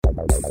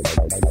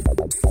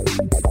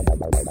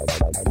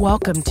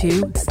Welcome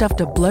to Stuff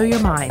to Blow Your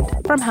Mind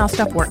from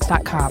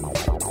HowStuffWorks.com.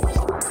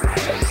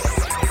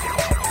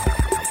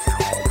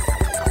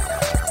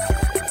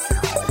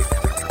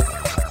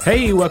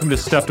 Hey, welcome to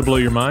Stuff to Blow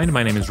Your Mind.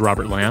 My name is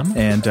Robert Lamb.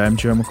 And I'm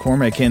Joe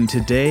McCormick, and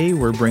today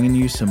we're bringing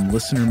you some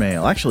listener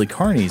mail. Actually,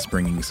 Carney's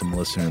bringing some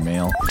listener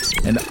mail,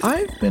 and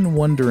I've been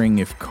wondering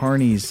if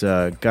Carney's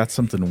got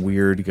something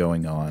weird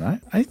going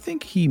on. I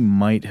think he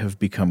might have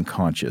become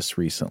conscious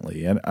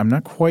recently, and I'm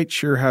not quite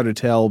sure how to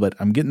tell, but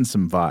I'm getting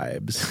some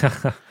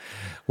vibes.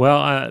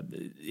 Well,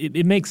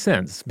 it makes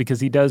sense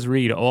because he does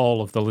read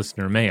all of the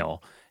listener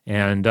mail.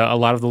 And a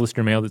lot of the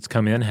listener mail that's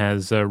come in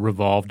has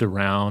revolved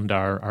around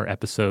our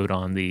episode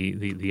on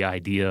the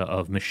idea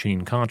of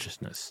machine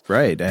consciousness.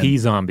 Right.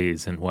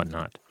 P-zombies and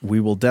whatnot. We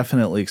will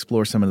definitely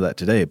explore some of that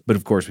today. But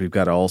of course, we've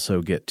got to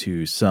also get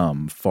to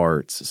some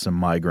farts, some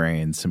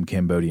migraines, some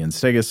Cambodian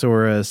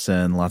stegosaurus,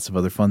 and lots of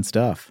other fun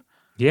stuff.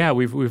 Yeah,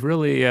 we've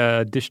really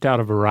dished out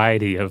a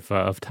variety of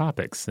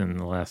topics in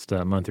the last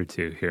month or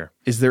two here.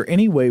 Is there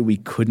any way we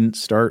couldn't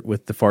start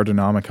with the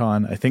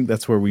Fartonomicon? I think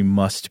that's where we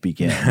must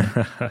begin.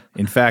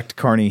 In fact,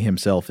 Carney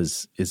himself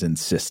is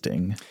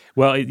insisting.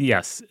 Well,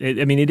 yes. It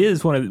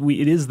is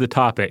it is the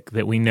topic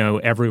that we know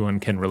everyone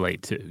can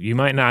relate to. You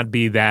might not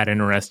be that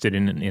interested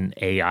in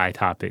AI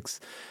topics.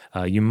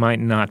 You might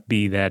not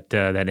be that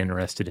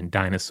interested in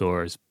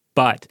dinosaurs.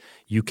 But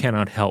you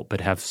cannot help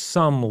but have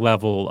some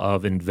level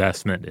of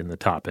investment in the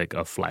topic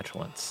of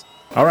flatulence.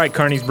 All right,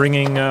 Carney's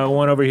bringing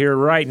one over here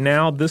right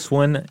now. This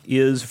one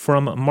is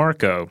from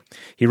Marco.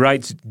 He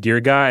writes, "Dear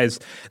guys,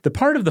 the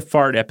part of the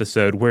fart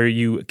episode where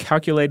you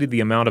calculated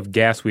the amount of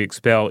gas we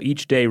expel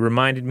each day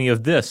reminded me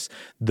of this,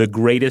 the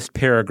greatest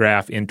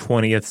paragraph in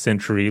 20th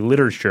century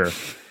literature,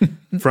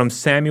 from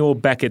Samuel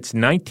Beckett's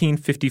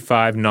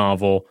 1955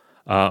 novel,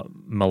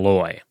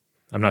 Malloy."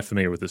 I'm not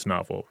familiar with this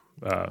novel.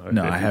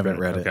 No, I haven't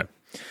read it. Okay.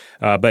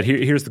 But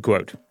here's the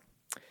quote.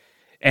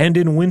 "And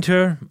in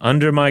winter,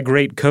 under my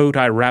great coat,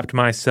 I wrapped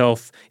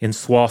myself in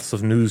swaths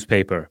of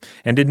newspaper,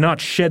 and did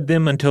not shed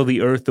them until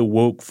the earth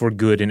awoke for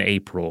good in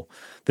April.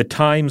 The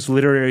Times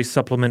literary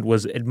supplement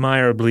was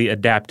admirably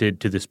adapted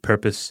to this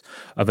purpose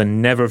of a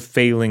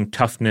never-failing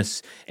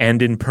toughness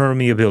and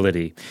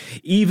impermeability.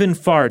 Even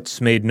farts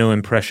made no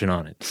impression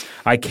on it.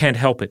 I can't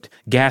help it.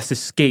 Gas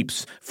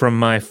escapes from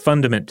my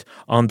fundament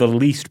on the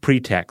least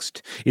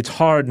pretext. It's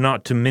hard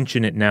not to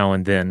mention it now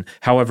and then,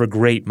 however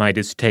great my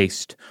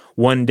distaste.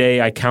 One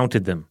day I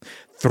counted them.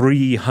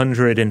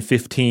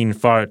 315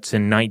 farts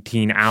in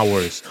 19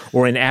 hours,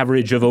 or an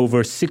average of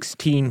over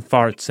 16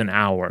 farts an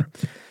hour.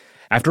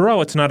 After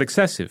all, it's not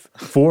excessive.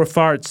 4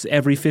 farts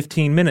every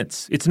 15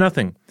 minutes. It's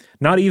nothing.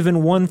 Not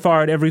even 1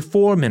 fart every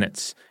 4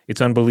 minutes. It's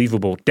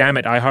unbelievable. Damn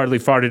it, I hardly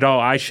fart at all.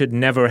 I should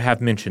never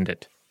have mentioned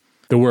it."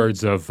 The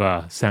words of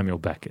Samuel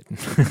Beckett.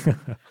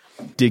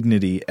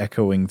 Dignity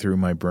echoing through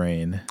my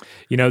brain.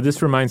 You know,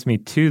 this reminds me,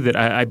 too, that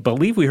I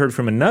believe we heard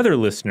from another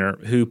listener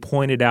who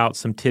pointed out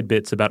some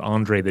tidbits about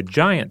Andre the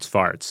Giant's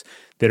farts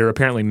that are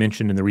apparently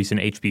mentioned in the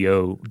recent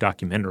HBO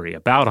documentary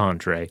about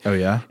Andre. Oh,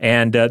 yeah?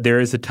 And there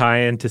is a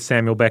tie-in to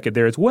Samuel Beckett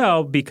there as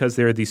well, because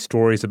there are these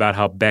stories about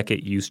how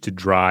Beckett used to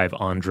drive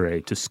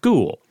Andre to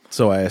school.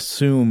 So I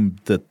assume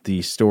that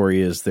the story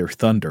is they're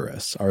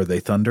thunderous. Are they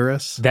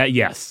thunderous? That,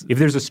 yes. If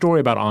there's a story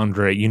about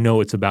Andre, you know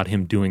it's about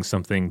him doing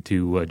something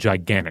to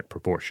gigantic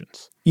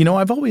proportions. You know,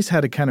 I've always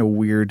had a kind of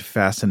weird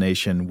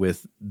fascination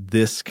with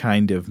this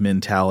kind of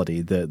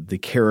mentality, the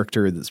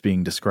character that's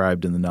being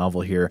described in the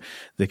novel here,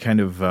 the kind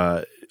of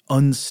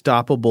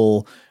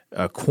unstoppable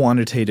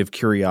quantitative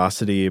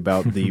curiosity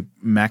about the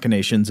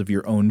machinations of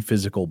your own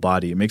physical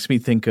body. It makes me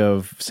think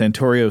of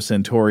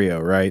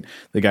Santorio, right?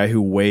 The guy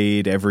who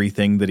weighed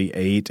everything that he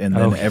ate and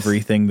then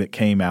everything that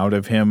came out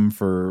of him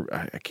for,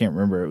 I can't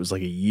remember, it was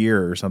like a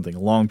year or something, a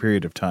long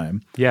period of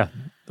time. Yeah.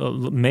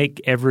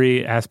 Make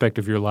every aspect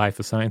of your life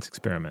a science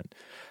experiment.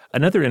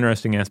 Another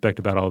interesting aspect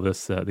about all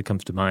this that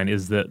comes to mind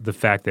is the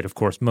fact that, of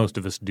course, most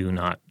of us do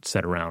not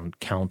sit around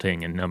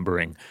counting and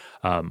numbering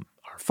our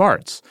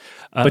farts.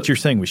 But you're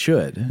saying we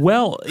should.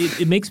 Well,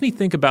 it makes me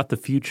think about the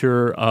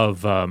future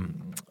of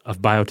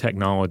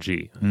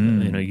biotechnology,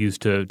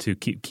 used to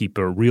keep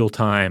a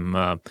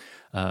real-time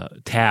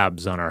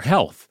tabs on our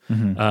health.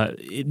 Mm-hmm.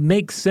 It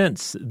makes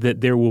sense that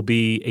there will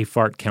be a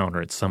fart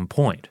counter at some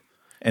point.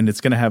 And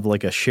it's going to have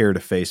like a share to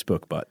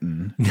Facebook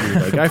button.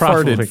 Like, I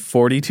farted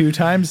 42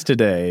 times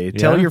today.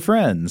 Tell your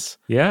friends.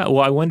 Yeah.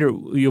 Well, I wonder,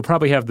 you'll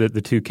probably have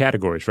the two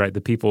categories, right? The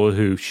people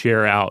who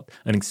share out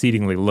an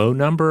exceedingly low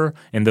number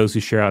and those who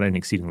share out an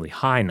exceedingly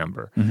high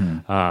number.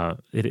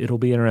 Mm-hmm. It'll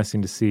be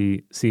interesting to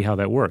see how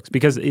that works,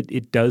 because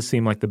it does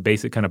seem like the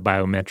basic kind of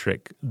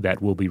biometric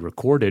that will be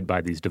recorded by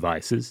these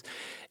devices.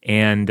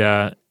 And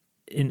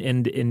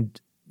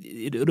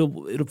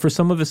It'll for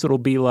some of us, it'll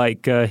be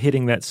like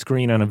hitting that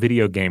screen on a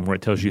video game where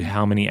it tells you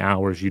how many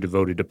hours you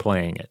devoted to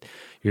playing it.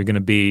 You're going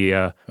to be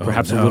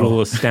perhaps a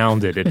little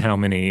astounded at how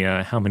many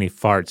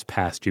farts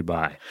passed you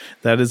by.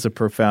 That is a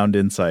profound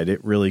insight.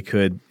 It really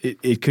could.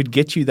 It could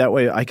get you that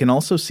way. I can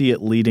also see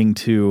it leading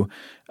to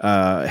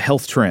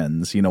health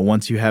trends.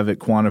 Once you have it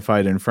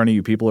quantified in front of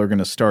you, people are going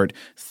to start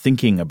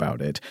thinking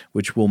about it,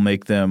 which will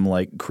make them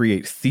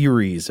create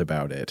theories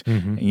about it.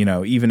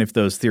 Even if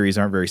those theories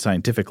aren't very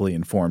scientifically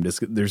informed,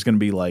 there's going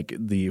to be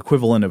the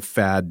equivalent of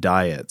fad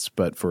diets,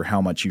 but for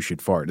how much you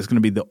should fart. It's going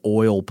to be the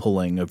oil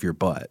pulling of your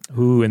butt.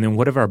 Ooh, and then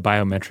what if our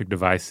biometric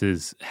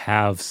devices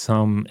have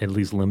some at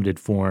least limited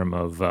form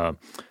of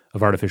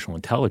artificial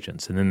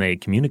intelligence, and then they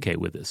communicate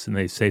with us, and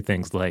they say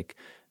things like,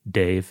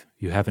 Dave,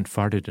 you haven't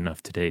farted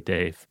enough today,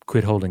 Dave.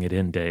 Quit holding it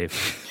in,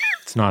 Dave.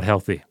 It's not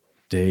healthy.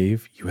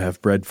 Dave, you have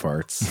bread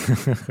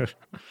farts.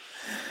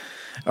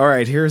 All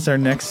right, here's our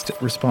next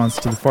response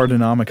to the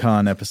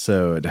Fartonomicon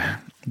episode.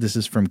 This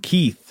is from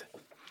Keith.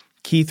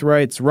 Keith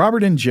writes,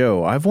 Robert and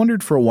Joe, I've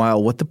wondered for a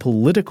while what the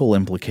political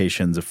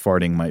implications of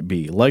farting might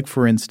be. Like,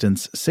 for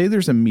instance, say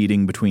there's a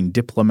meeting between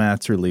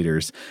diplomats or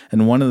leaders,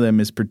 and one of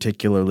them is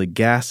particularly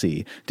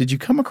gassy. Did you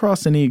come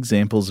across any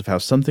examples of how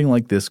something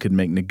like this could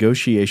make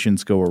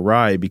negotiations go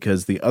awry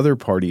because the other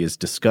party is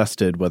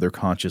disgusted, whether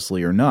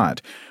consciously or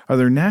not? Are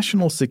there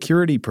national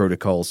security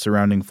protocols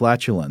surrounding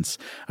flatulence?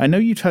 I know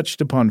you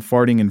touched upon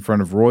farting in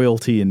front of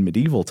royalty in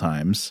medieval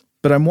times,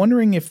 but I'm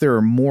wondering if there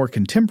are more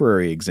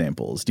contemporary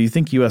examples. Do you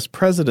think U.S.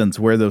 presidents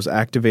wear those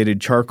activated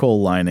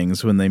charcoal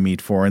linings when they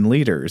meet foreign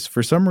leaders?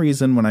 For some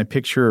reason, when I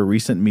picture a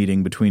recent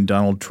meeting between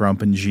Donald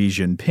Trump and Xi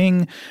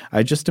Jinping,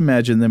 I just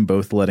imagine them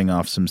both letting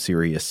off some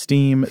serious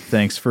steam.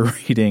 Thanks for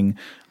reading.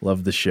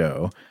 Love the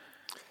show.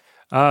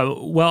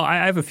 Well,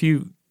 I have a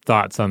few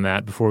thoughts on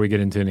that before we get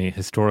into any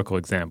historical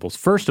examples.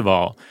 First of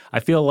all,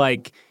 I feel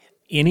like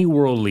any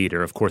world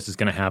leader, of course, is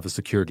going to have a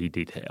security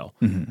detail.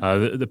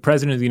 The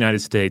president of the United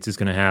States is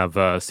going to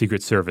have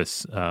Secret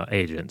Service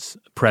agents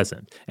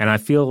present. And I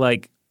feel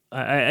like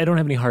I don't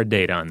have any hard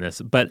data on this,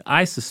 but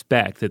I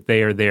suspect that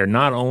they are there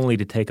not only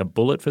to take a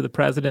bullet for the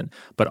president,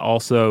 but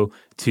also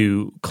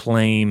to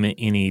claim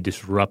any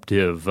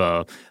disruptive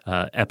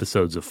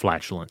episodes of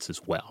flatulence as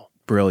well.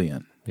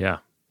 Brilliant. Yeah.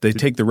 They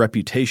take the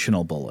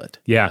reputational bullet.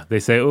 Yeah. They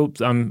say,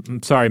 oops,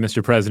 I'm sorry,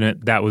 Mr.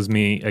 President, that was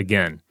me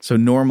again. So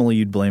normally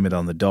you'd blame it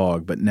on the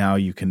dog, but now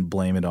you can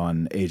blame it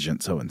on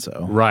agent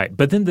so-and-so. Right.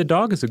 But then the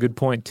dog is a good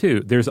point, too.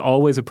 There's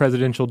always a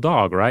presidential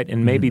dog, right?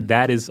 And maybe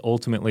that is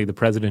ultimately the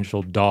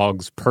presidential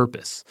dog's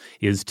purpose,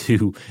 is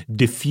to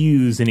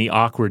diffuse any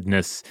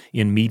awkwardness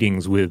in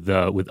meetings with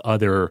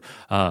other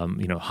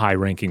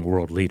high-ranking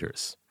world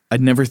leaders. I'd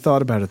never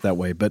thought about it that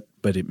way, but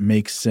it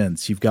makes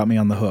sense. You've got me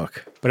on the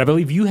hook. But I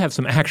believe you have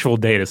some actual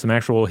data, some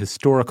actual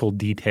historical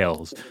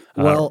details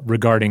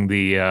regarding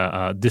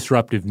the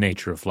disruptive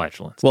nature of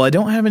flatulence. Well, I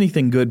don't have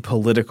anything good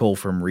political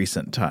from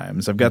recent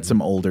times. I've got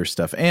some older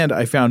stuff. And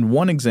I found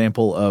one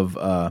example of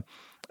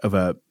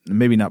a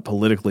maybe not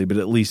politically, but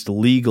at least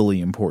legally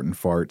important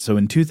fart. So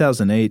in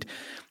 2008,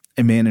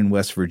 a man in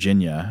West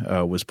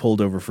Virginia was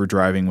pulled over for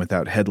driving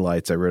without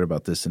headlights. I wrote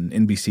about this in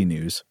NBC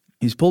News.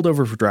 He's pulled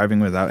over for driving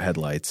without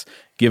headlights,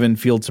 given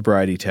field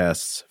sobriety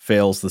tests,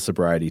 fails the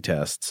sobriety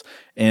tests,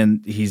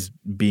 and he's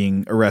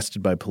being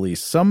arrested by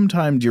police.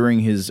 Sometime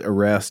during his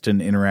arrest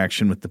and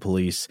interaction with the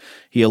police,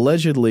 he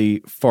allegedly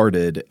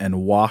farted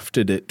and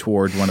wafted it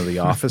toward one of the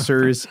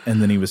officers,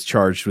 and then he was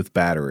charged with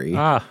battery.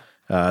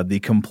 The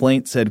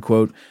complaint said,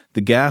 quote,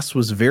 the gas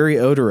was very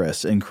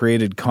odorous and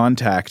created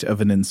contact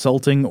of an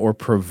insulting or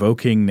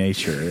provoking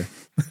nature,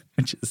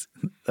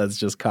 that's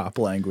just cop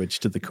language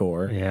to the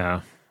core.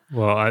 Yeah.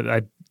 Well,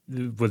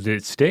 did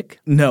it stick?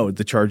 No,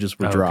 the charges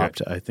were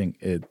dropped.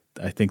 Okay.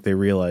 I think they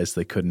realized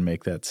they couldn't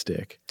make that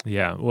stick.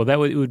 Yeah. Well,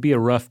 it would be a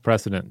rough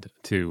precedent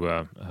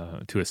to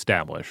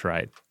establish,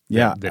 right?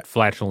 Yeah. That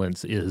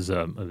flatulence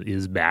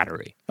is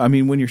battery. I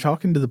mean, when you're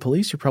talking to the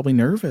police, you're probably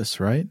nervous,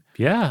 right?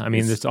 Yeah. I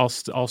mean, there's all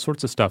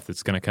sorts of stuff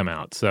that's going to come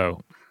out. So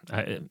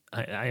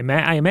I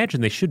imagine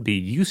they should be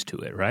used to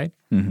it, right?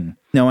 Mm-hmm.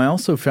 Now, I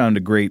also found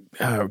a great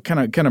kind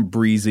of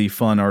breezy,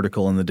 fun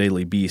article in the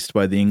Daily Beast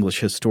by the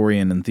English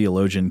historian and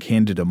theologian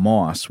Candida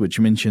Moss, which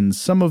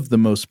mentions some of the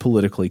most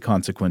politically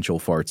consequential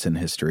farts in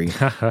history.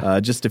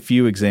 Just a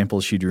few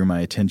examples she drew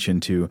my attention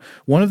to.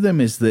 One of them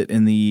is that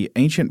in the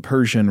ancient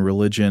Persian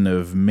religion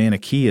of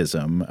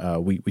Manichaeism,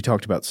 we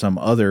talked about some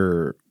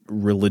other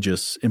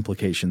religious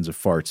implications of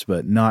farts,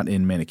 but not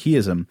in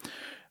Manichaeism.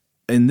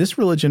 In this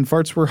religion,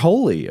 farts were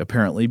holy,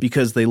 apparently,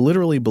 because they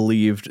literally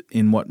believed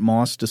in what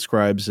Moss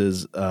describes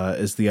as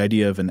the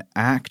idea of an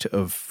act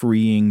of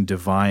freeing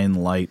divine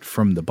light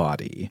from the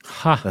body.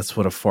 That's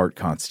what a fart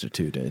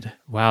constituted.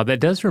 Wow, that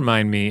does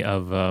remind me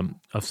of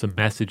some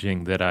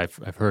messaging that I've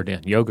heard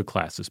in yoga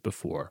classes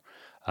before.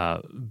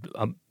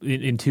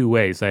 In two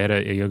ways. I had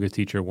a yoga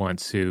teacher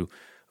once who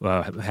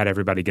had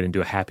everybody get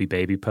into a happy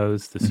baby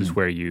pose. This is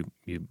where you're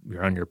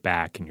on your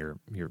back and your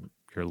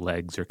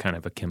legs are kind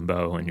of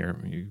akimbo, and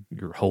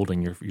you're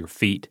holding your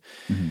feet,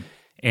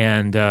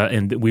 and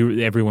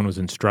everyone was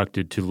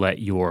instructed to let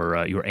your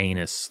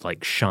anus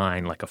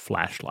shine like a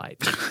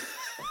flashlight.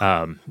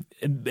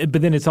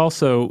 But then it's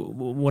also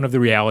one of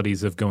the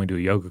realities of going to a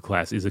yoga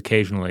class is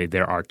occasionally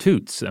there are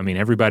toots. I mean,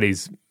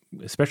 everybody's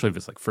especially if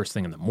it's like first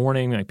thing in the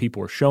morning, like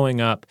people are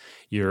showing up,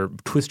 you're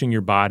twisting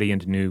your body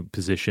into new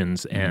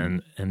positions,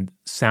 and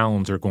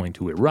sounds are going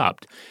to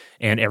erupt,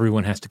 and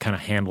everyone has to kind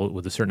of handle it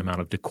with a certain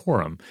amount of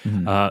decorum.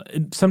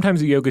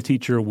 Sometimes a yoga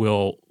teacher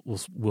will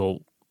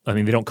I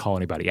mean, they don't call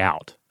anybody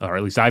out, or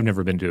at least I've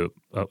never been to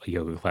a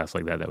yoga class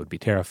like that. That would be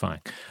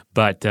terrifying.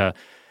 But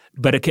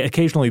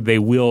occasionally they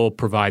will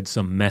provide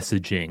some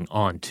messaging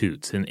on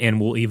toots and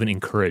will even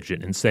encourage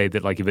it and say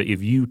that, like,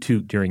 if you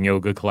toot during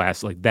yoga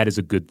class, like, that is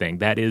a good thing.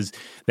 That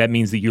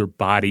means that your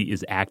body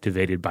is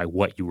activated by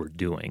what you were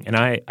doing. And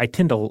I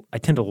tend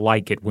to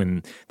like it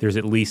when there's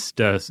at least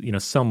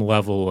some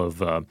level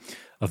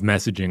of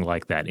messaging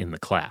like that in the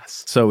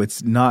class. So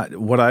it's not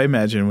what I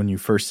imagine when you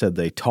first said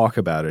they talk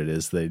about it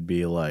is they'd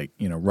be like,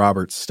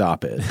 Robert,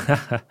 stop it.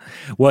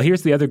 Well,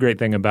 here's the other great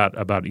thing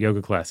about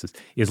yoga classes.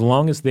 As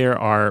long as there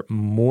are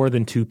more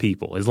than two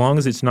people, as long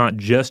as it's not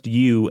just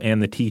you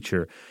and the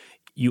teacher,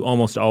 you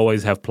almost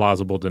always have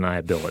plausible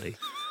deniability.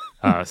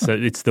 So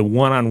it's the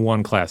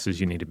one-on-one classes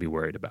you need to be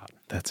worried about.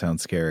 That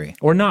sounds scary.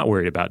 Or not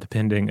worried about,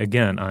 depending,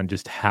 again, on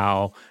just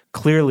how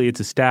clearly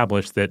it's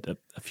established that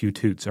a few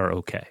toots are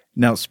okay.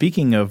 Now,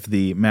 speaking of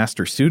the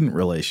master-student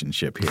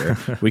relationship here,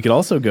 we could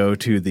also go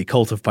to the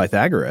cult of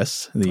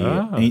Pythagoras,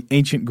 the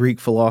ancient Greek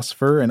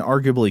philosopher and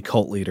arguably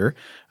cult leader.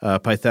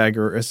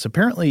 Pythagoras,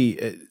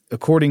 apparently,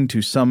 according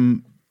to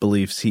some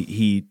beliefs,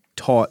 he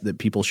taught that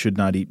people should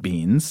not eat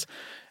beans.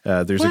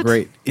 There's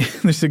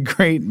a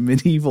great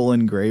medieval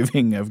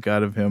engraving I've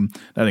got of him.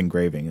 Not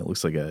engraving, it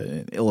looks like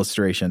an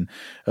illustration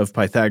of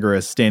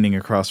Pythagoras standing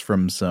across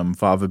from some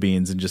fava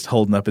beans and just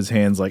holding up his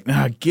hands like,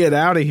 get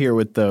out of here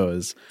with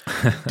those.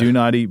 Do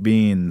not eat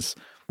beans.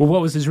 Well,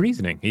 what was his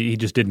reasoning? He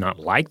just did not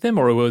like them,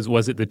 or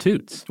was it the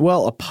toots?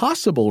 Well, a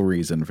possible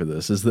reason for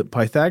this is that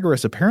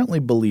Pythagoras apparently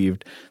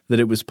believed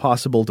that it was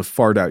possible to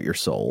fart out your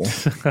soul.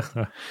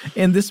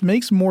 And this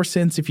makes more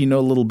sense if you know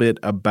a little bit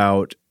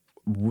about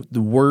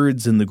the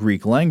words in the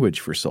Greek language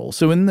for soul.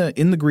 So in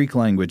the Greek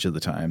language of the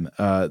time,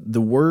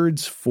 the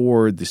words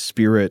for the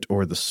spirit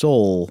or the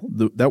soul,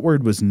 that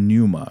word was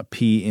pneuma,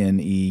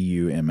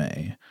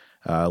 P-N-E-U-M-A,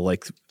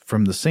 like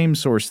from the same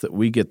source that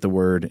we get the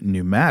word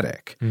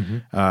pneumatic.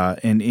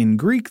 And in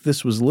Greek,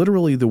 this was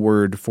literally the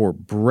word for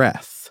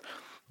breath.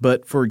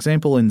 But, for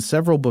example, in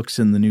several books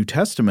in the New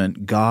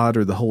Testament, God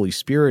or the Holy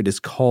Spirit is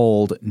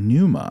called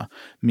pneuma,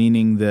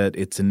 meaning that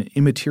it's an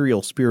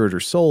immaterial spirit or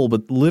soul,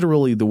 but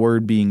literally the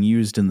word being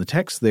used in the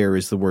text there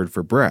is the word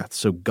for breath.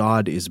 So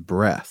God is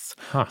breath.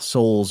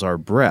 Souls are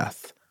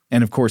breath.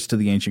 And, of course, to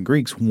the ancient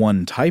Greeks,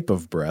 one type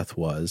of breath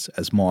was,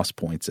 as Moss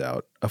points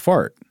out, a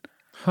fart.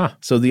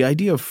 So the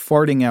idea of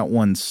farting out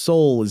one's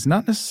soul is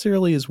not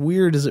necessarily as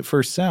weird as it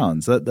first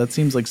sounds. That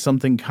seems like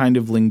something kind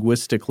of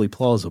linguistically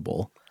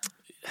plausible.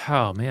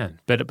 Oh, man.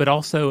 But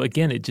also,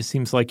 again, it just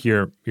seems like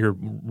you're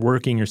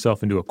working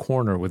yourself into a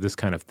corner with this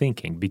kind of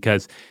thinking,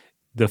 because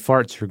the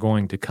farts are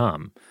going to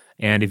come.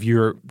 And if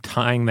you're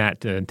tying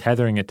that and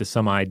tethering it to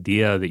some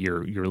idea that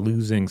you're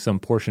losing some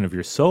portion of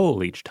your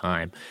soul each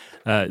time,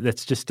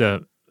 that's just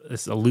a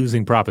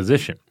losing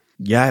proposition.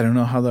 Yeah, I don't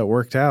know how that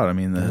worked out. I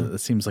mean, that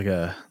seems like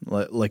a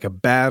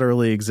bad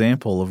early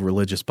example of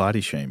religious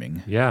body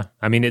shaming. Yeah,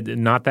 I mean,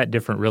 not that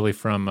different really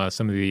from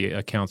some of the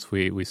accounts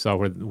we saw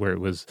where it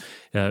was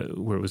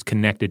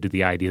connected to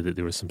the idea that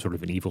there was some sort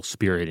of an evil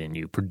spirit in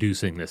you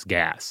producing this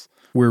gas.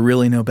 We're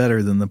really no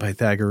better than the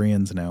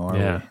Pythagoreans now,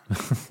 are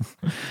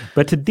we?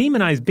 But to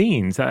demonize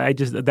beans,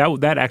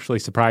 that actually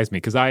surprised me,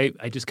 because I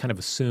just kind of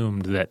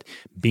assumed that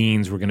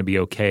beans were going to be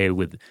okay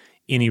with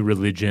any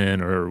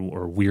religion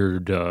or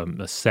weird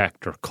a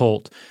sect or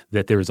cult,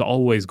 that there's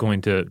always going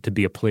to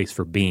be a place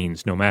for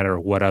beans, no matter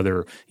what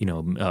other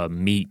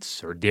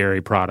meats or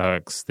dairy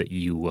products that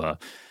you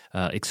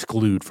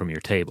exclude from your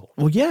table.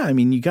 Well, yeah, I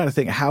mean, you got to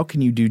think, how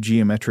can you do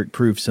geometric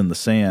proofs in the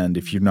sand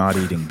if you're not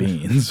eating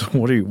beans?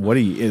 What are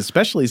you?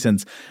 Especially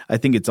since I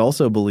think it's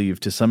also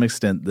believed to some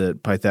extent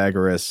that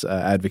Pythagoras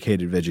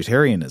advocated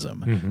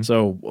vegetarianism.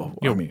 So,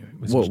 I mean,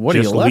 what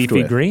are you left with? Just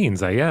leafy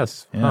greens, I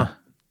guess. Yeah. Huh.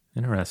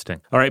 Interesting.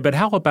 All right, but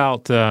how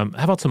about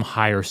some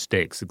higher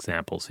stakes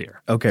examples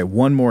here? Okay,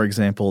 one more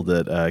example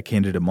that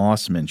Candida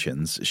Moss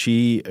mentions.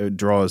 She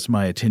draws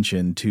my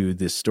attention to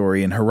this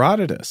story in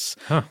Herodotus.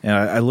 And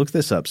I looked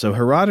this up. So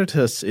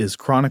Herodotus is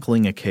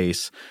chronicling a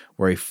case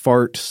where a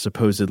fart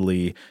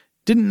supposedly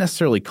didn't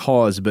necessarily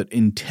cause, but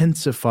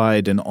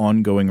intensified an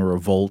ongoing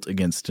revolt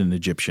against an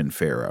Egyptian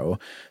pharaoh.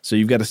 So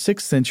you've got a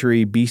 6th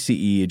century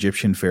BCE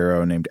Egyptian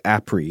pharaoh named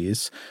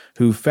Apries,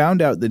 who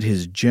found out that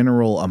his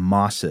general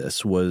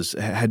Amasis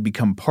had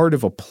become part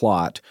of a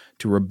plot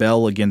to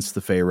rebel against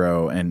the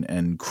pharaoh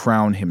and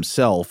crown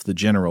himself the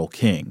general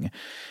king.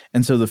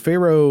 And so the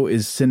pharaoh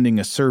is sending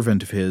a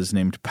servant of his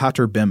named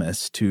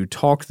Paterbemis to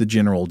talk the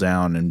general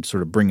down and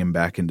sort of bring him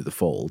back into the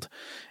fold.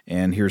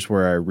 And here's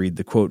where I read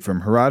the quote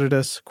from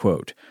Herodotus,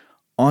 quote,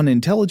 On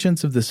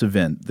intelligence of this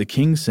event, the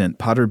king sent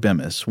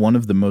Paterbemis, one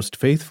of the most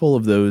faithful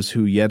of those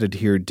who yet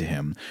adhered to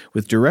him,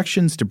 with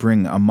directions to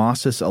bring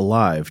Amasis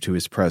alive to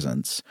his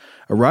presence.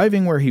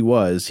 Arriving where he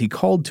was, he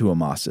called to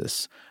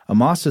Amasis.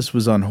 Amasis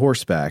was on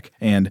horseback,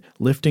 and,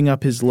 lifting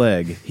up his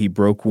leg, he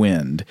broke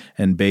wind,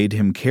 and bade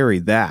him carry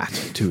that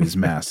to his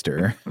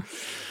master.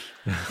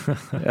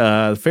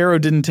 Pharaoh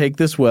didn't take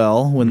this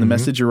well. When the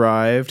message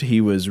arrived,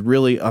 he was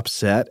really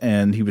upset,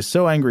 and he was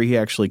so angry he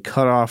actually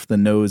cut off the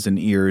nose and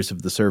ears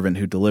of the servant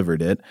who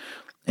delivered it.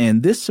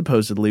 And this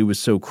supposedly was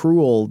so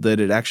cruel that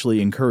it actually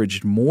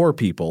encouraged more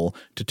people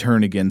to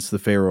turn against the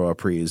Pharaoh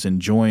Apries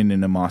and join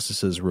in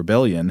Amasis'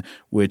 rebellion,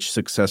 which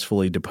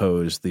successfully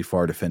deposed the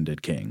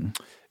fart-offended king.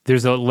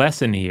 There's a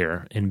lesson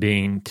here in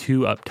being too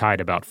uptight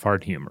about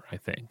fart humor, I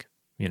think.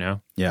 You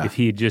know, if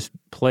he just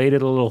played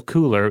it a little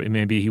cooler,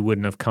 maybe he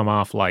wouldn't have come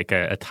off like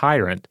a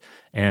tyrant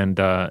and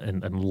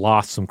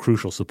lost some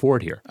crucial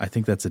support here. I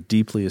think that's a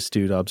deeply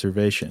astute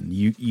observation.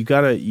 You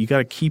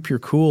gotta keep your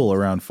cool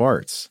around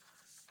farts.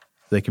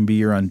 They can be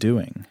your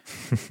undoing.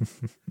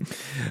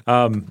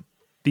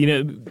 You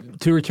know,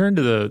 to return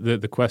to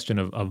the question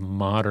of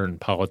modern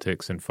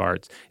politics and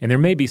farts, and there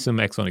may be some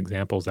excellent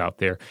examples out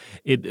there.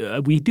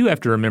 We do have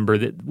to remember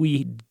that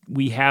we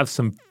have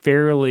some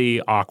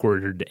fairly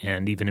awkward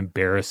and even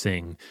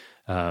embarrassing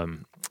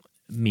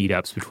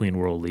meetups between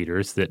world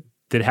leaders that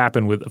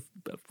happen with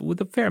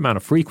a fair amount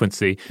of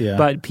frequency. Yeah.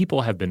 But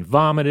people have been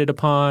vomited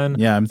upon.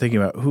 Yeah, I'm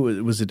thinking about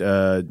who was it?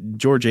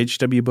 George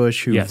H.W.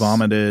 Bush who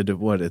vomited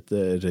at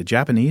the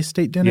Japanese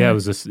state dinner? Yeah, it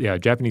was a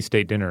Japanese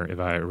state dinner, if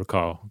I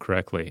recall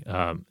correctly.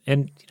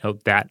 And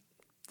that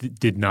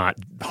did not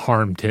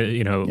harm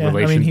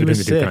relations between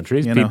the two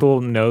countries. People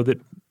know that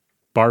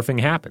barfing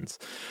happens.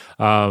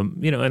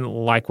 And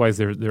likewise,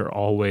 there are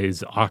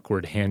always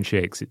awkward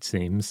handshakes, it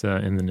seems,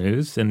 in the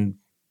news, and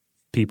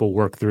people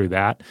work through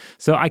that.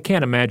 So I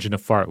can't imagine a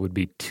fart would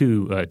be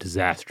too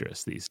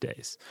disastrous these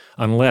days,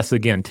 unless,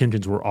 again,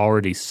 tensions were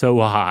already so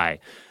high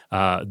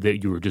that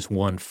you were just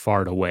one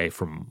fart away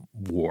from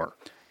war.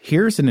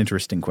 Here's an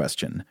interesting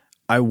question.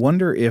 I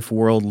wonder if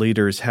world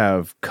leaders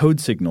have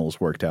code signals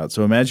worked out.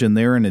 So imagine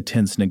they're in a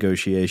tense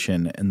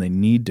negotiation and they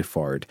need to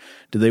fart.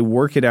 Do they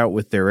work it out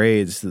with their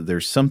aides that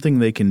there's something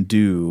they can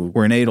do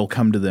where an aide will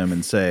come to them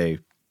and say,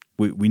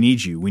 we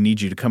need you. We need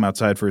you to come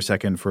outside for a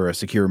second for a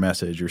secure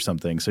message or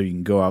something so you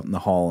can go out in the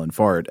hall and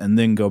fart and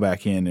then go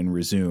back in and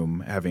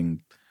resume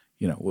having,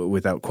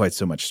 without quite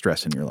so much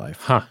stress in your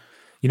life. Huh.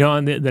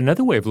 And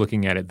another way of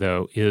looking at it,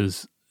 though,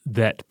 is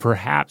that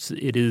perhaps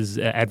it is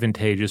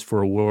advantageous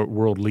for a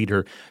world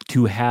leader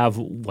to have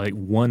like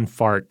one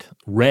fart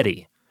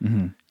ready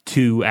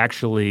to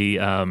actually,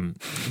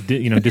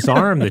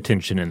 disarm the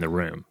tension in the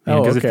room.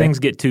 Because if things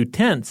get too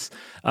tense,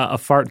 a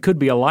fart could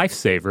be a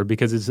lifesaver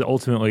because it's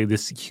ultimately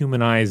this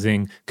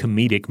humanizing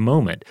comedic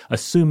moment,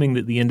 assuming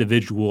that the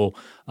individual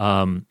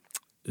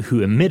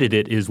who emitted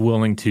it is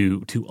willing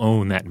to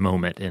own that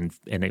moment and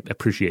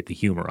appreciate the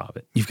humor of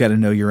it. You've got to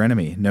know your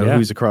enemy, know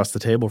who's across the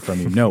table from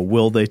you. Know,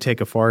 will they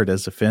take a fart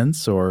as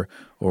offense or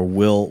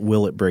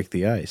will it break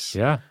the ice?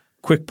 Yeah.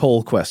 Quick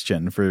poll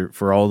question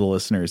for all the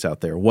listeners out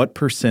there. What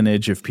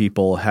percentage of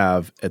people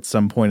have at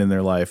some point in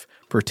their life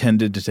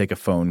pretended to take a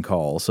phone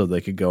call so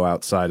they could go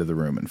outside of the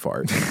room and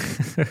fart?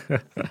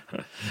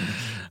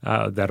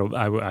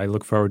 I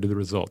look forward to the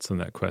results on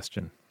that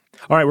question.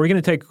 All right, we're going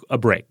to take a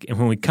break. And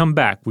when we come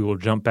back, we will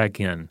jump back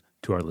in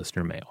to our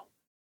listener mail.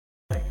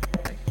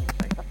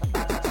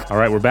 All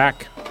right, we're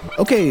back.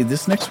 Okay,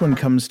 this next one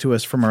comes to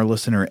us from our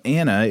listener,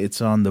 Anna.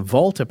 It's on the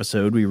Vault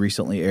episode we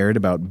recently aired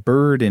about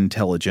bird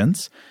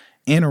intelligence.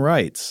 Anna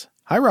writes,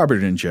 "Hi,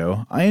 Robert and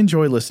Joe. I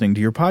enjoy listening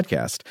to your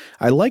podcast.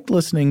 I liked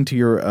listening to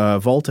your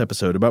Vault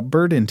episode about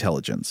bird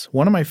intelligence.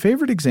 One of my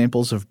favorite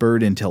examples of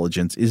bird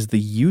intelligence is the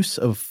use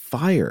of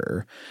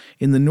fire.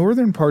 In the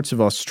northern parts of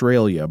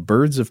Australia,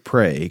 birds of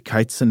prey,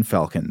 kites and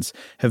falcons,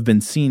 have been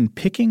seen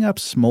picking up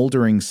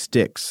smoldering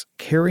sticks,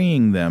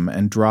 carrying them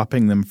and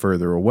dropping them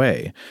further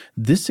away.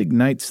 This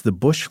ignites the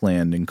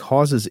bushland and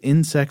causes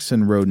insects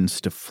and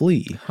rodents to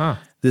flee.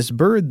 This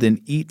bird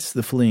then eats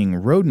the fleeing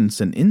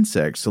rodents and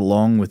insects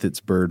along with its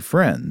bird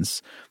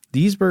friends.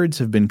 These birds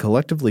have been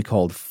collectively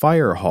called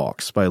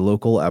firehawks by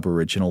local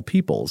Aboriginal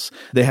peoples.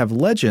 They have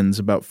legends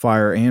about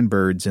fire and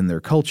birds in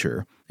their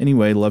culture.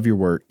 Anyway, love your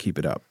work. Keep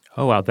it up."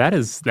 Oh, wow. That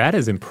is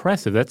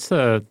impressive. That's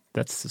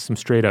some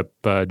straight up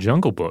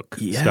Jungle Book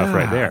stuff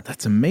right there.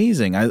 That's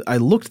amazing. I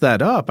looked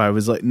that up. I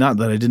was like, not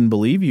that I didn't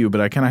believe you,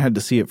 but I kind of had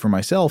to see it for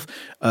myself.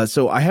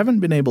 So I haven't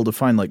been able to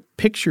find like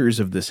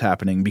pictures of this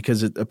happening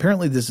because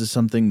apparently this is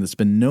something that's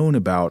been known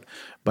about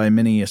by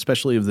many,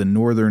 especially of the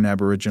northern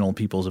Aboriginal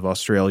peoples of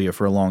Australia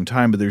for a long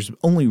time. But there's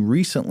only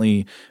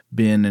recently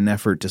been an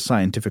effort to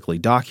scientifically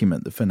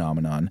document the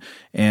phenomenon.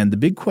 And the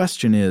big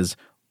question is,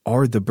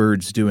 are the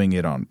birds doing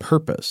it on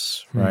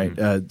purpose, right?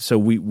 So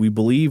we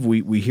believe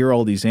we hear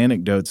all these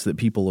anecdotes that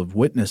people have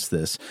witnessed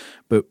this,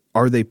 but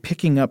are they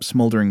picking up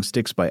smoldering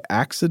sticks by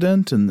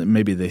accident and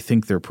maybe they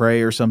think they're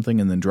prey or something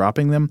and then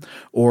dropping them?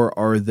 Or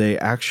are they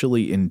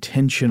actually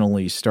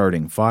intentionally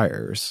starting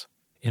fires?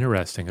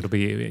 Interesting. It'll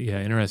be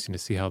interesting to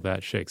see how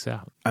that shakes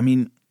out. I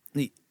mean,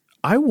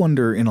 I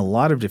wonder in a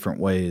lot of different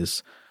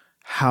ways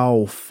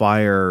how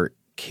fire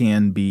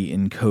can be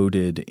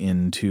encoded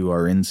into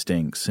our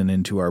instincts and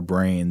into our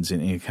brains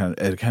at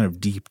a kind of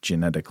deep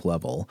genetic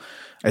level.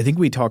 I think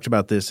we talked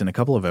about this in a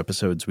couple of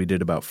episodes we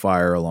did about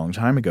fire a long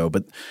time ago,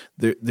 but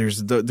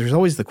there's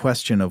always the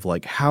question of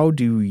like, how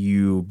do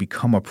you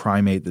become a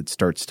primate that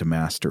starts to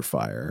master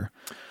fire?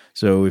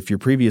 So if you're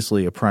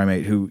previously a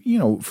primate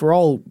who, for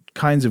all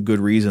kinds of good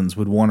reasons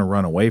would want to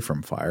run away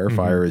from fire,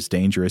 fire is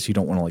dangerous. You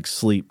don't want to like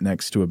sleep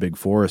next to a big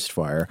forest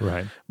fire.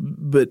 Right.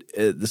 But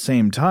at the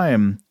same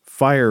time,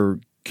 fire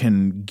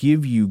can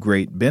give you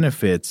great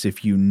benefits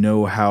if you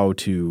know how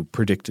to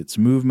predict its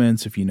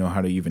movements, if you know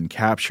how to even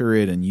capture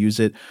it and use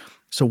it.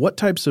 So what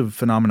types of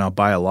phenomena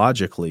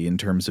biologically in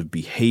terms of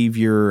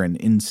behavior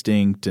and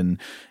instinct and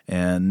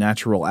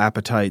natural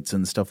appetites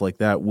and stuff like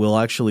that will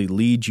actually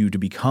lead you to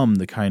become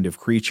the kind of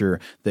creature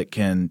that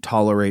can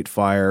tolerate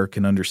fire,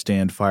 can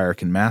understand fire,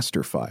 can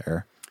master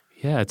fire?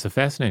 Yeah, it's a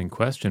fascinating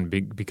question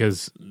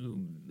because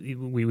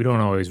we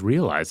don't always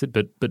realize it,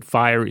 but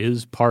fire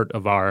is part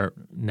of our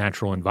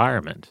natural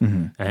environment,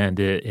 and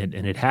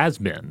it has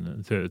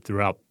been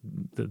throughout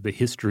the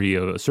history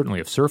of certainly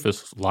of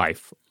surface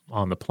life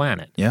on the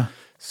planet. Yeah.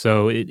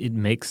 So it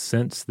makes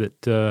sense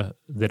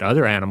that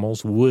other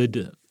animals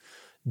would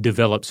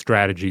develop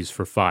strategies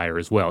for fire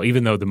as well,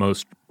 even though the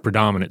most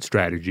predominant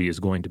strategy is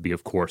going to be,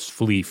 of course,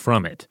 flee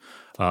from it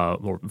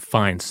or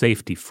find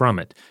safety from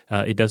it.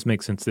 It does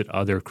make sense that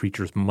other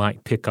creatures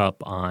might pick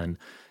up on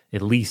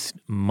at least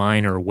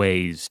minor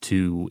ways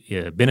to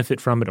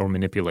benefit from it or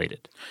manipulate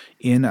it.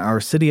 In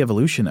our City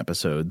Evolution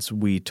episodes,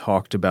 we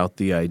talked about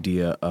the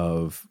idea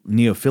of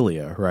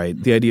neophilia,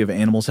 right? The idea of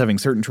animals having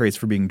certain traits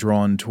for being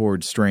drawn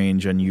towards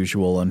strange,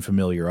 unusual,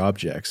 unfamiliar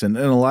objects. And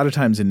a lot of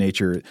times in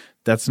nature,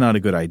 that's not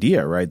a good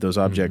idea, right? Those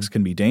objects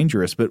can be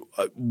dangerous, but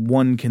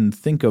one can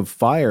think of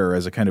fire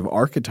as a kind of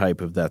archetype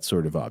of that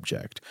sort of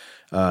object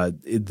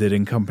that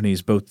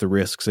accompanies both the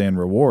risks and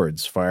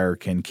rewards. Fire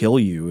can kill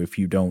you if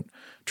you don't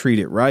treat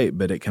it right,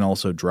 but it can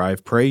also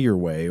drive prey your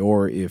way.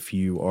 Or if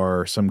you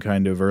are some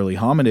kind of early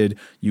hominid,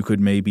 you could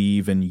maybe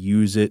even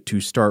use it to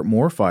start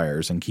more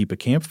fires and keep a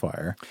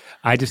campfire.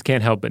 I just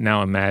can't help but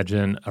now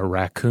imagine a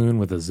raccoon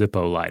with a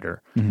Zippo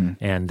lighter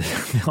and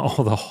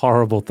all the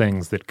horrible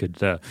things that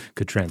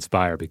could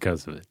transpire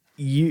because of it.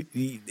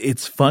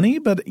 It's funny,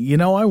 but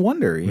I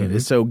wonder.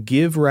 So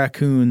give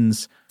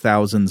raccoons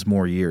thousands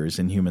more years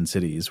in human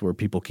cities where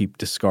people keep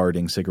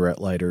discarding cigarette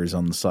lighters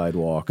on the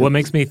sidewalk. Well, it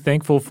makes me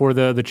thankful for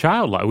the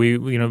child light.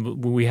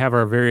 We have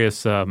our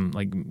various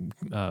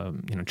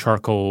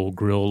charcoal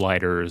grill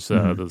lighters,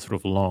 the sort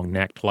of long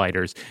necked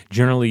lighters.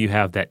 Generally, you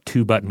have that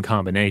 2-button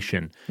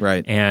combination,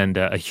 right? And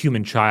a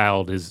human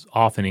child is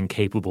often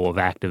incapable of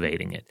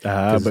activating it.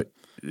 But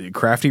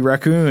crafty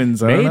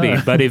raccoons, maybe.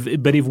 But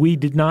if we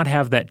did not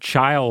have that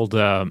child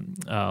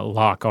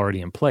lock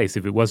already in place,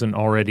 if it wasn't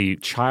already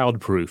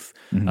child-proof,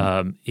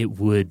 it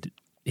would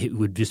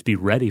just be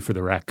ready for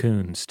the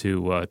raccoons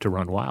to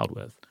run wild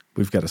with.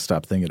 We've got to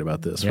stop thinking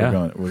about this.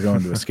 Yeah. We're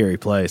going to a scary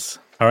place.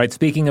 All right.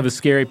 Speaking of a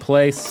scary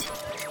place,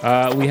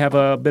 we have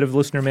a bit of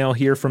listener mail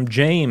here from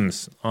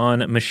James on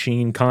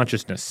machine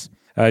consciousness.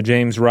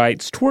 James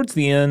writes, towards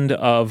the end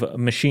of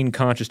Machine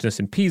Consciousness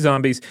and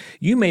P-Zombies,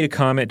 you made a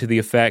comment to the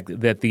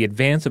effect that the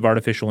advance of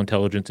artificial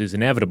intelligence is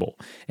inevitable,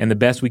 and the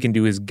best we can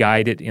do is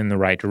guide it in the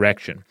right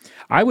direction.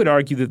 I would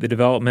argue that the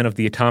development of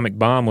the atomic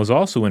bomb was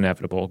also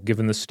inevitable,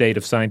 given the state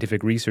of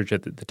scientific research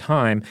at the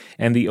time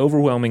and the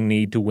overwhelming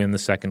need to win the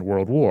Second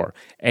World War.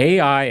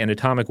 AI and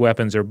atomic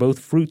weapons are both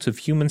fruits of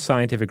human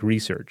scientific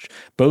research.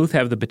 Both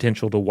have the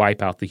potential to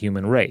wipe out the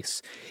human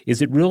race.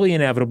 Is it really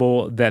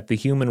inevitable that the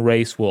human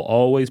race will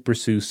always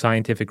pursue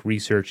scientific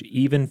research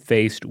even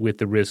faced with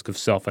the risk of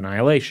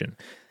self-annihilation?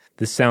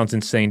 This sounds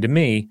insane to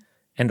me,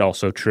 and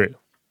also true.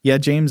 Yeah,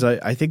 James,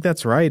 I think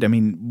that's right. I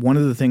mean, one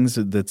of the things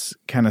that's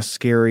kind of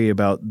scary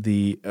about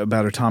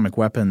atomic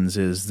weapons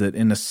is that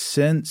in a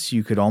sense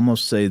you could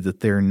almost say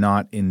that they're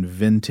not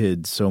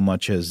invented so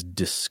much as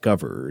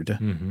discovered.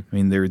 I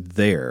mean, they're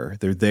there.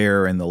 They're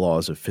there in the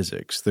laws of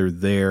physics. They're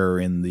there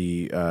in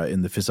the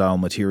fissile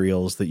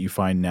materials that you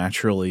find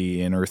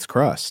naturally in Earth's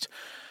crust.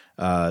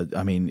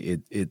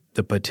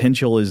 The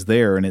potential is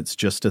there, and it's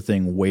just a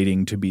thing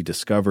waiting to be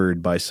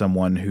discovered by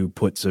someone who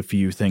puts a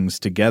few things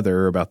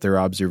together about their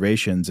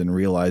observations and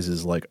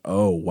realizes like,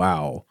 oh,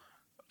 wow,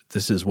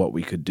 this is what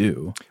we could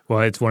do.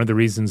 Well, it's one of the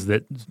reasons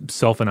that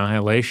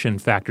self-annihilation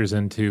factors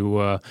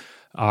into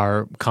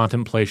our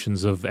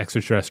contemplations of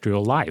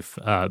extraterrestrial life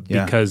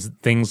because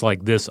things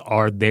like this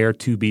are there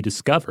to be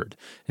discovered.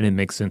 And it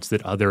makes sense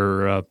that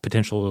other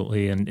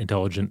potentially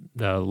intelligent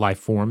life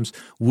forms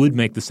would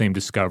make the same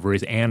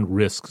discoveries and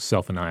risk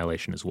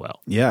self-annihilation as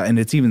well. Yeah, and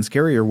it's even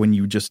scarier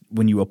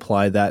when you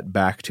apply that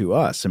back to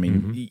us. I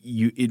mean,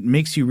 it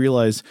makes you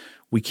realize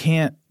we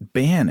can't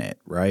ban it,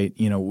 right?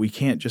 We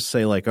can't just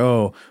say like,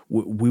 oh,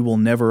 we will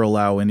never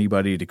allow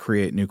anybody to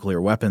create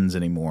nuclear weapons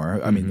anymore.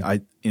 I mean,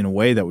 in a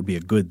way that would be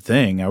a good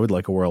thing. I would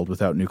like a world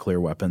without nuclear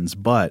weapons,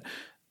 but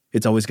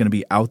It's always going to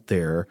be out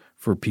there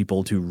for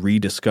people to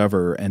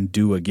rediscover and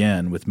do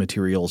again with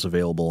materials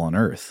available on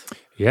Earth.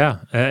 Yeah,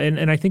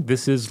 and I think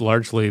this is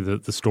largely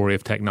the story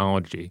of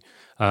technology.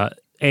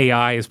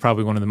 AI is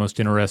probably one of the most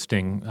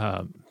interesting,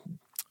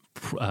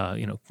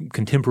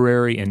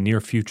 contemporary and near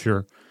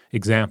future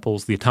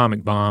examples. The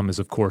atomic bomb is,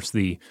 of course,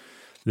 the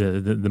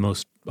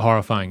most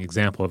horrifying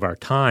example of our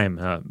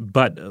time.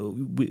 But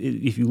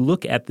if you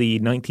look at the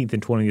 19th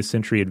and 20th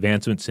century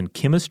advancements in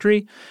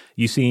chemistry,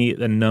 you see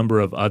a number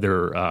of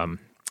other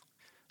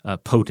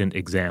potent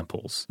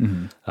examples,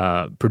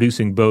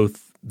 producing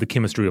both the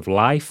chemistry of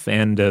life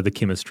and the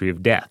chemistry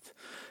of death.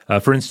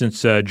 For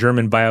instance,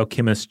 German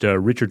biochemist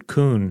Richard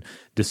Kuhn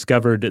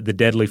discovered the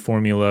deadly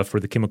formula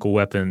for the chemical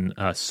weapon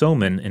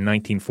Soman in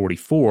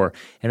 1944,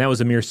 and that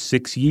was a mere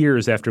 6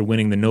 years after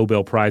winning the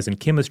Nobel Prize in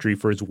Chemistry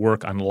for his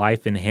work on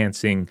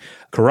life-enhancing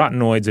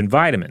carotenoids and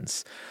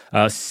vitamins.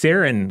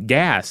 Sarin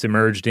gas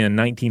emerged in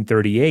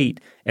 1938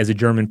 as a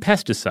German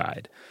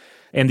pesticide.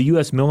 And the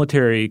U.S.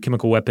 military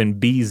chemical weapon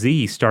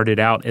BZ started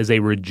out as a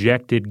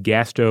rejected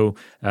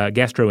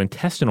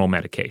gastrointestinal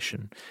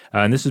medication.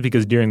 And this is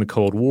because during the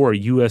Cold War,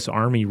 U.S.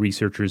 Army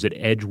researchers at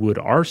Edgewood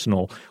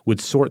Arsenal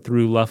would sort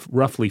through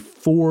roughly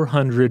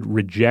 400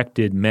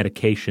 rejected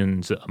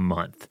medications a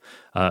month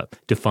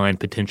to find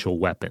potential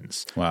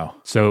weapons. Wow.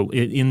 So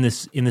in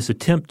this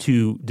attempt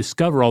to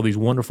discover all these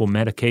wonderful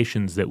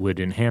medications that would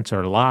enhance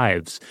our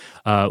lives,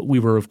 we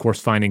were, of course,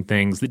 finding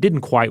things that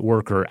didn't quite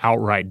work or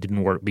outright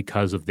didn't work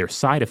because of their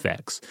side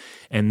effects.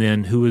 And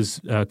then who was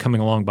coming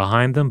along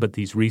behind them? But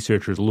these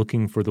researchers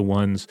looking for the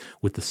ones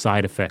with the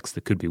side effects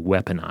that could be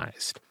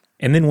weaponized.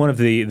 And then one of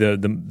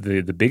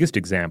the biggest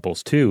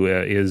examples, too,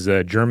 is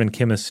German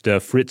chemist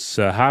Fritz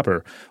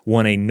Haber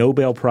won a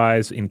Nobel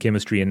Prize in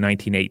Chemistry in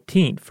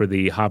 1918 for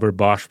the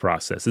Haber-Bosch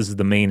process. This is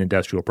the main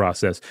industrial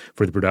process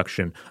for the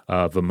production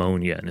of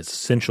ammonia, and it's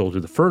essential to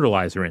the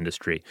fertilizer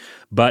industry.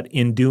 But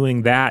in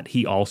doing that,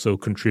 he also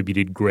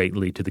contributed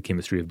greatly to the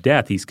chemistry of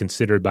death. He's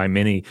considered by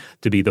many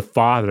to be the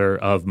father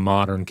of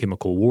modern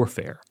chemical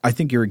warfare. I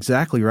think you're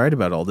exactly right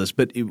about all this,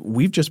 but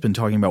we've just been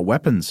talking about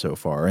weapons so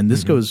far, and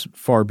this goes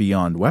far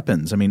beyond weapons.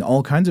 I mean,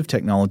 all kinds of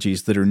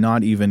technologies that are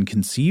not even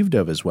conceived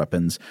of as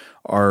weapons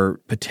are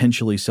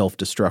potentially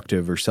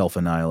self-destructive or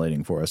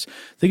self-annihilating for us.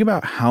 Think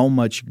about how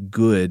much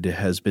good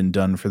has been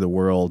done for the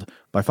world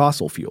by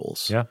fossil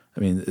fuels. Yeah. I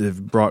mean,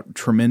 they've brought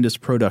tremendous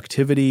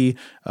productivity,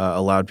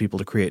 allowed people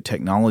to create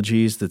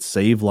technologies that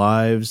save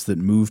lives, that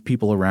move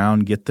people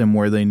around, get them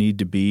where they need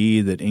to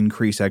be, that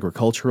increase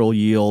agricultural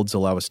yields,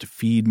 allow us to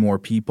feed more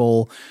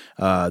people,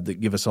 that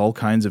give us all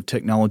kinds of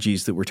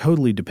technologies that we're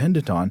totally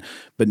dependent on.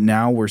 But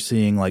now we're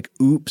seeing like,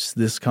 oops,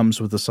 this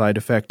comes with a side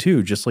effect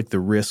too, just like the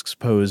risks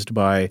posed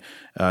by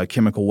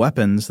chemical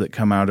weapons that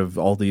come out of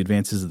all the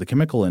advances of the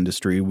chemical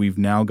industry. We've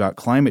now got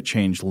climate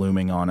change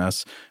looming on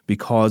us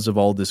because of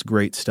all this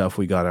great stuff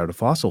we got out of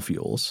fossil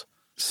fuels.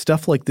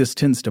 Stuff like this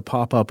tends to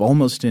pop up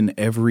almost in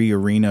every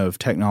arena of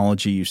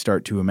technology you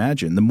start to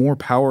imagine. The more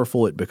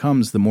powerful it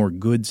becomes, the more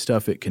good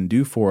stuff it can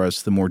do for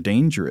us, the more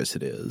dangerous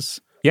it is.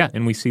 Yeah,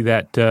 and we see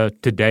that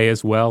today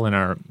as well in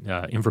our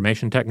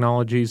information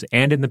technologies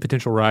and in the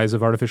potential rise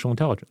of artificial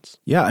intelligence.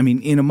 Yeah, I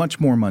mean, in a much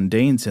more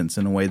mundane sense,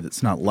 in a way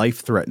that's not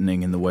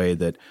life-threatening in the way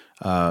that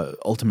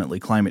ultimately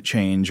climate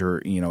change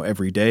or,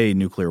 everyday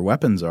nuclear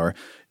weapons are.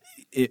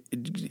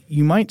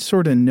 You might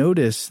sort of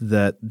notice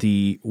that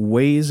the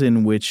ways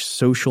in which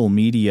social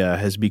media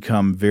has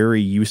become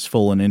very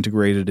useful and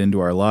integrated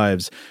into our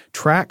lives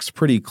tracks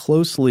pretty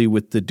closely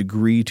with the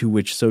degree to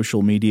which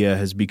social media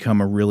has become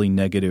a really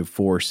negative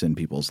force in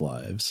people's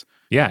lives.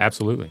 Yeah,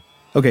 absolutely.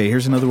 Okay,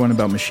 here's another one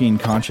about machine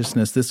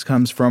consciousness. This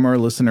comes from our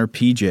listener,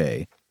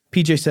 PJ.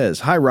 PJ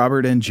says, "Hi,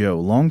 Robert and Joe,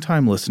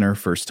 longtime listener,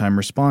 first-time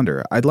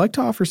responder. I'd like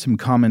to offer some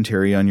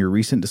commentary on your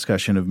recent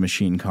discussion of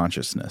machine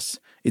consciousness.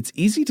 It's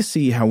easy to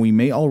see how we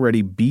may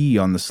already be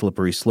on the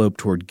slippery slope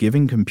toward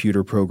giving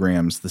computer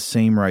programs the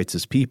same rights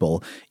as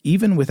people,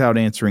 even without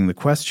answering the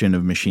question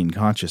of machine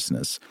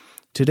consciousness.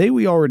 Today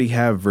we already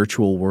have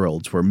virtual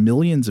worlds where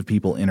millions of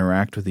people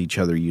interact with each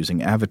other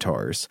using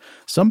avatars.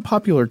 Some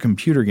popular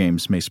computer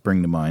games may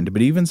spring to mind,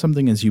 but even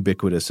something as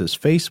ubiquitous as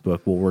Facebook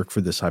will work for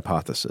this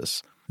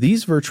hypothesis.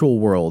 These virtual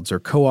worlds are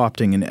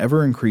co-opting an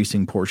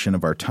ever-increasing portion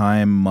of our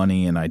time,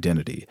 money, and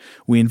identity.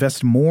 We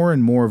invest more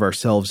and more of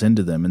ourselves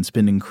into them and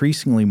spend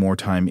increasingly more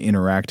time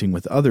interacting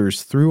with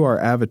others through our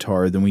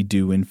avatar than we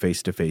do in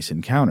face-to-face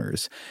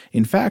encounters.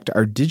 In fact,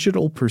 our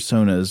digital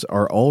personas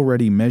are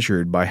already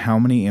measured by how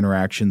many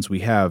interactions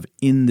we have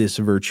in this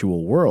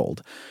virtual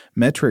world.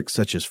 Metrics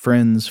such as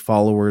friends,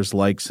 followers,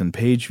 likes, and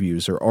page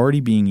views are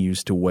already being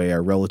used to weigh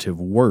our relative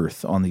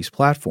worth on these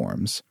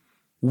platforms.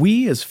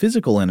 We as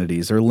physical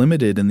entities are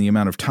limited in the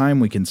amount of time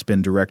we can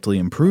spend directly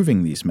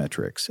improving these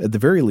metrics. At the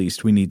very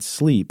least, we need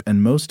sleep,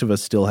 and most of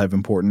us still have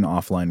important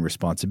offline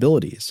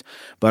responsibilities.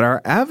 But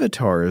our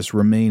avatars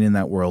remain in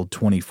that world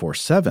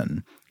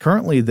 24/7.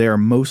 Currently, they are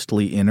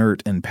mostly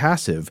inert and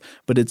passive,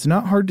 but it's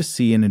not hard to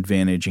see an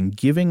advantage in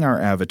giving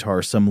our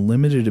avatar some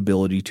limited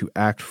ability to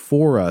act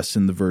for us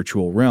in the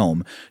virtual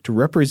realm, to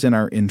represent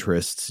our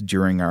interests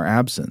during our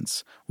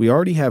absence. We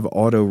already have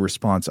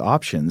auto-response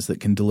options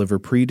that can deliver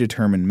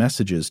predetermined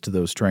messages to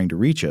those trying to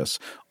reach us,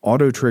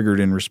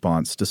 auto-triggered in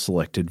response to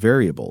selected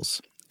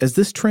variables. As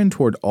this trend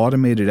toward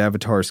automated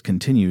avatars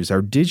continues,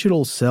 our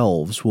digital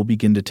selves will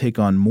begin to take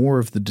on more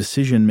of the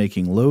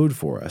decision-making load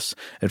for us,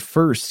 at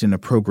first in a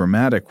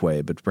programmatic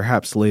way, but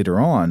perhaps later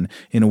on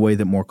in a way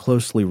that more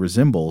closely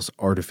resembles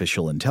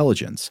artificial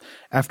intelligence.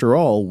 After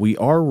all, we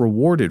are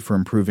rewarded for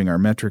improving our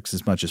metrics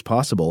as much as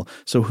possible,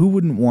 so who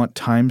wouldn't want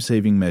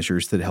time-saving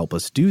measures that help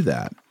us do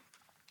that?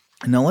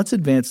 Now let's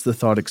advance the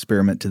thought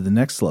experiment to the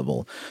next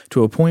level,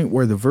 to a point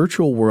where the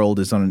virtual world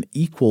is on an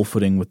equal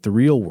footing with the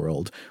real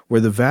world, where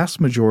the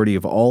vast majority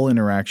of all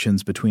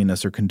interactions between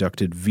us are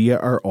conducted via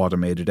our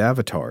automated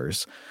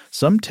avatars.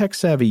 Some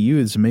tech-savvy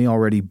youths may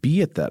already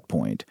be at that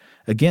point.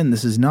 Again,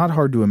 this is not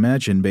hard to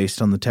imagine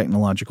based on the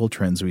technological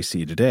trends we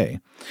see today.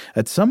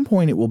 At some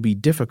point it will be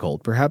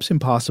difficult, perhaps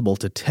impossible,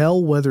 to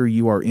tell whether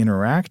you are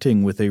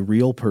interacting with a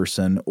real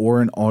person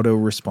or an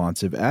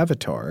auto-responsive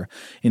avatar.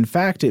 In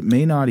fact, it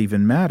may not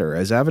even matter,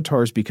 as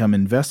avatars become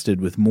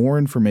invested with more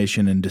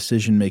information and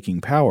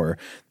decision-making power,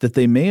 that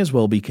they may as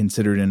well be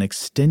considered an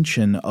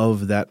extension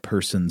of that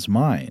person's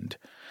mind.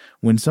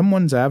 When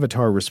someone's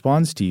avatar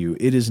responds to you,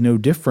 it is no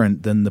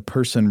different than the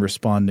person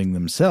responding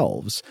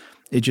themselves.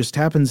 It just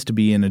happens to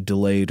be in a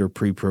delayed or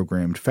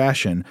pre-programmed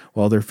fashion,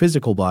 while their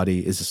physical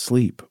body is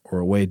asleep or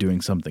away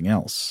doing something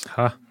else.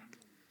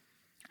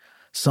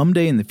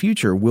 Someday in the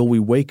future, will we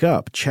wake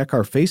up, check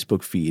our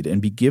Facebook feed, and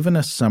be given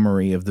a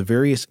summary of the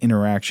various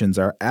interactions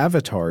our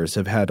avatars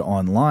have had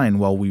online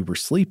while we were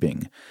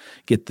sleeping,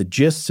 get the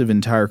gists of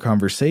entire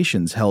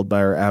conversations held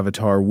by our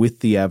avatar with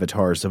the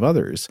avatars of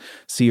others,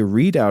 see a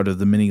readout of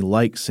the many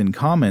likes and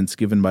comments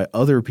given by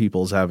other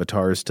people's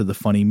avatars to the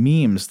funny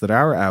memes that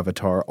our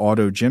avatar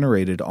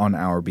auto-generated on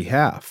our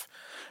behalf,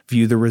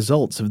 view the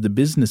results of the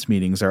business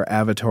meetings our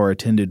avatar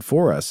attended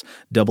for us,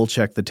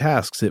 double-check the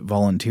tasks it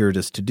volunteered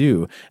us to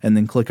do, and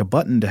then click a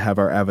button to have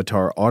our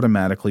avatar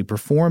automatically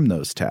perform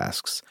those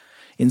tasks.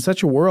 In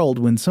such a world,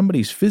 when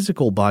somebody's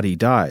physical body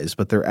dies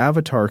but their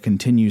avatar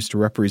continues to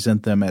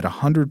represent them at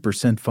 100%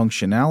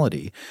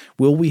 functionality,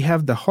 will we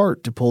have the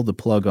heart to pull the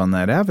plug on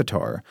that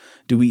avatar?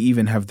 Do we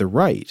even have the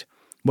right?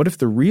 What if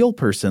the real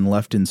person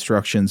left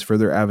instructions for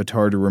their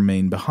avatar to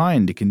remain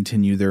behind to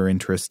continue their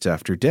interests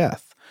after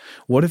death?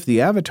 What if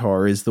the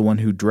avatar is the one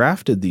who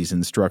drafted these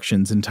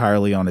instructions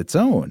entirely on its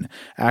own,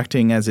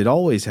 acting as it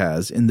always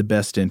has in the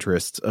best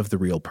interests of the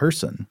real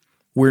person?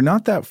 We're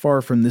not that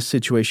far from this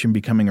situation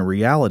becoming a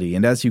reality,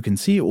 and as you can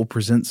see, it will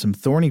present some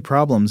thorny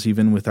problems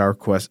even without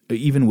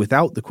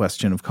the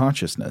question of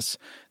consciousness.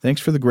 Thanks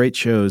for the great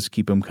shows.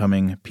 Keep them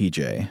coming,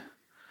 PJ.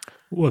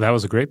 Well, that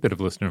was a great bit of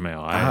listener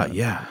mail.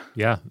 Yeah.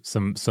 Yeah,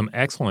 some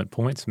excellent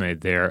points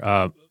made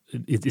there.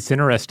 It's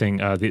interesting,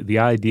 the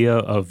idea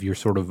of your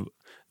sort of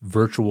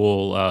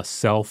virtual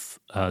self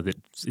that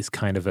is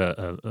kind of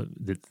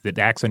that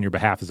acts on your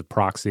behalf as a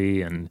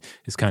proxy and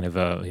is kind of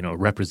a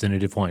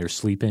representative while you're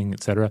sleeping,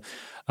 et cetera.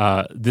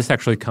 This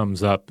actually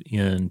comes up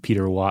in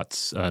Peter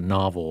Watt's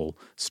novel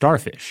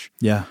Starfish.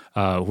 Yeah,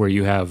 where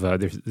you have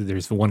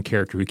there's one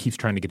character who keeps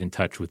trying to get in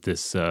touch with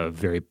this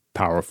very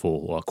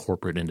powerful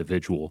corporate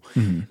individual,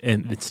 and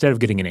instead of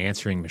getting an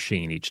answering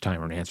machine each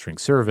time or an answering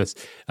service,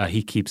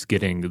 he keeps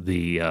getting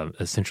the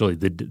essentially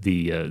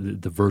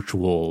the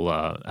virtual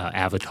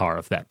avatar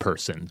of that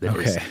person that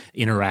is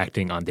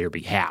interacting on their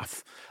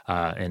behalf,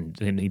 and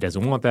he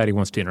doesn't want that. He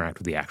wants to interact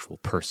with the actual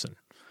person.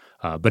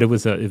 But it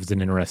was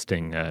an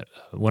interesting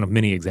one of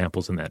many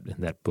examples in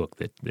that book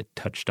that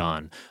touched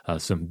on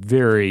some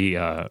very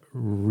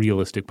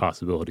realistic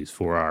possibilities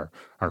for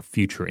our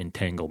future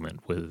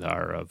entanglement with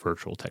our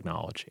virtual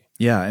technology.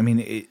 Yeah, I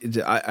mean,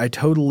 I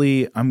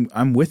totally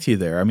I'm with you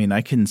there. I mean,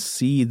 I can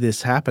see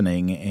this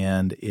happening,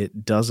 and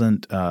it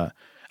doesn't.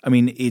 I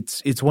mean,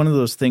 it's one of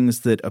those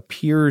things that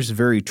appears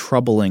very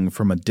troubling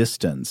from a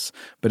distance,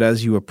 but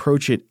as you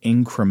approach it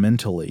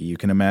incrementally, you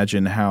can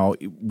imagine how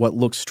what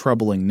looks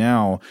troubling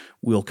now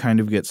will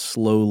kind of get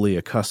slowly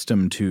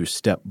accustomed to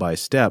step by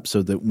step,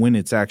 so that when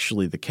it's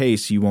actually the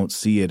case, you won't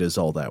see it as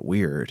all that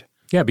weird.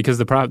 Yeah, because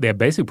the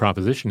basic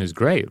proposition is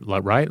great,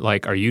 right?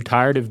 Like, are you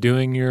tired of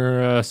doing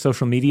your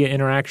social media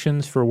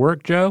interactions for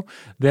work, Joe?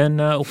 Then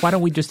why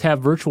don't we just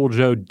have Virtual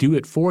Joe do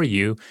it for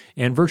you,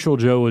 and Virtual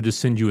Joe will just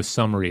send you a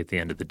summary at the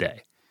end of the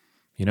day.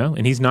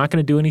 And he's not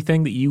going to do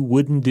anything that you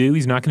wouldn't do.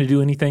 He's not going to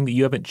do anything that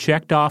you haven't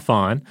checked off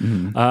on,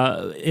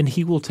 and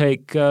he will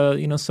take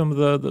some of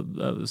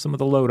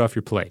the load off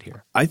your plate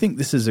here. I think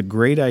this is a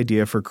great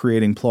idea for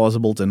creating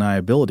plausible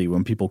deniability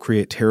when people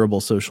create terrible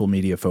social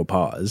media faux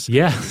pas.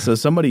 Yeah. So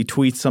somebody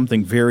tweets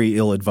something very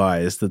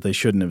ill-advised that they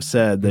shouldn't have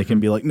said. They can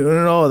be like,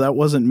 no, that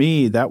wasn't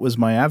me. That was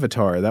my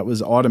avatar. That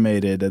was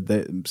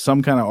automated.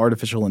 Some kind of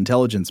artificial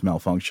intelligence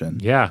malfunction.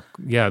 Yeah.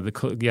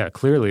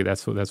 Clearly,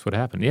 that's what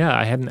happened. Yeah,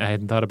 I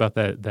hadn't thought about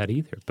that that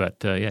either.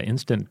 But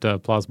instant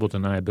plausible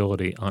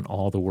deniability on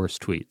all the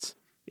worst tweets.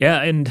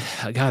 Yeah, and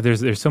God,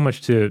 there's so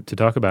much to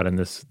talk about in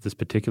this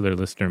particular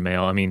listener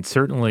mail. I mean,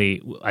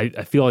 certainly,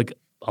 I feel like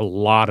a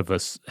lot of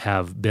us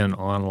have been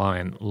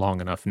online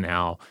long enough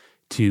now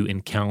to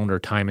encounter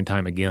time and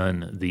time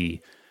again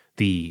the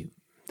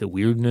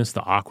weirdness,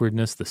 the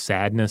awkwardness, the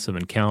sadness of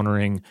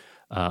encountering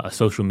a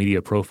social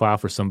media profile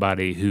for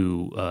somebody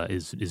who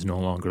is no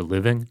longer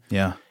living.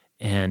 Yeah,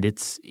 and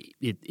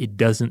it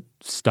doesn't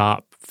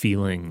stop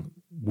feeling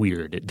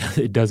weird.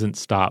 It doesn't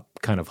stop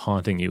kind of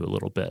haunting you a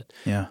little bit.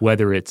 Yeah.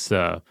 Whether it's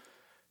whether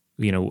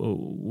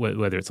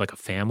it's like a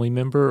family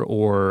member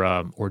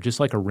or just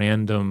like a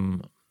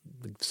random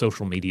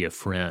social media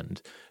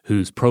friend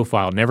whose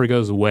profile never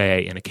goes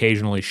away and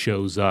occasionally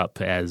shows up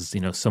as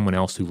someone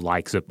else who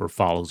likes it or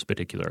follows a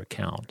particular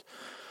account.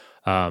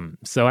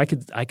 So I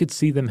could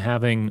see them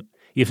having,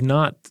 if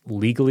not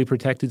legally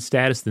protected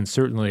status, then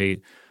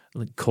certainly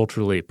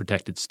culturally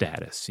protected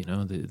status.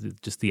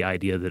 Just the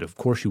idea that of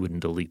course you wouldn't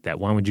delete that.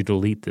 Why would you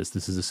delete this?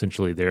 This is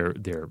essentially their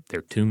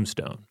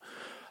tombstone.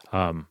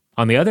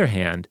 On the other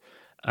hand,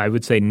 I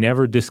would say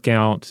never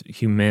discount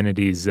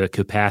humanity's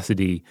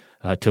capacity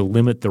to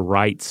limit the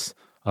rights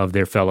of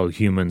their fellow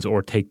humans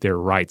or take their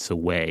rights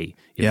away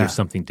if there's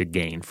something to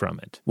gain from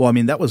it. Well, I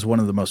mean, that was one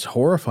of the most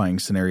horrifying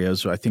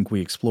scenarios I think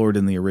we explored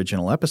in the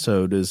original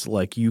episode is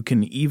like you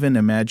can even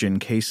imagine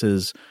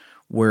cases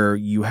where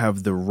you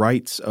have the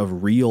rights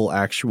of real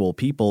actual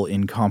people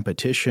in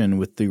competition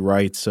with the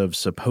rights of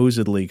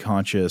supposedly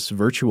conscious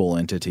virtual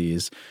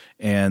entities,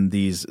 and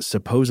these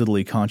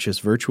supposedly conscious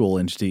virtual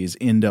entities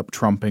end up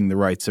trumping the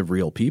rights of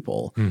real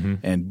people. Mm-hmm.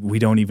 And we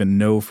don't even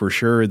know for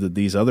sure that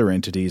these other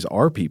entities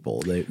are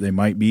people. They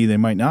might be, they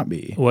might not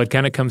be. Well, it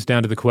kind of comes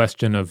down to the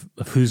question of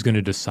who's going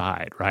to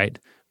decide, right?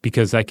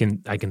 Because I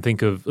can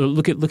think of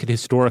look at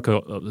historic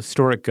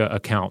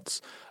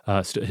accounts,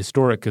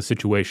 historic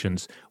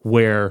situations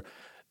where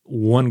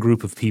one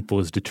group of people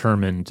is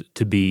determined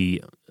to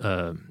be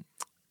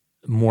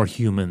more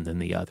human than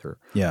the other,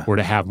 or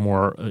to have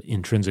more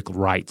intrinsic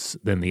rights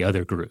than the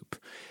other group.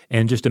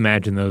 And just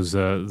imagine those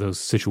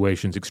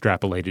situations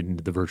extrapolated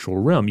into the virtual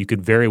realm. You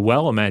could very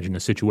well imagine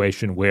a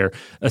situation where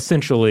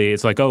essentially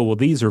it's like, oh, well,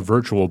 these are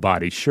virtual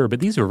bodies, sure,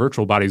 but these are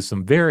virtual bodies of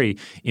some very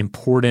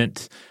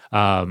important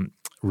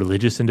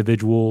religious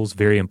individuals,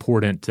 very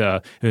important,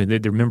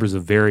 they're members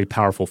of very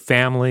powerful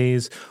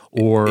families.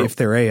 Or if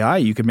they're AI,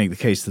 you could make the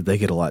case that they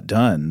get a lot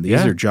done.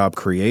 These are job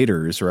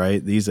creators,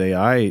 right? These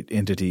AI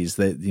entities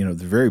that they're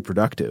very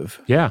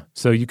productive. Yeah,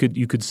 so you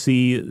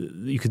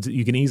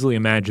can easily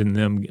imagine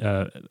them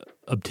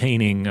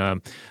obtaining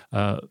a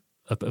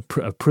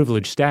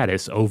privileged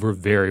status over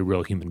very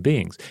real human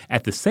beings.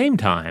 At the same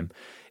time,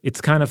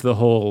 it's kind of the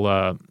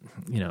whole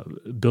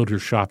build your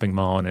shopping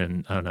mall on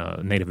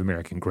a Native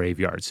American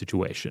graveyard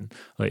situation.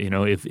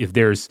 If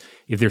there's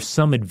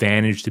some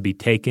advantage to be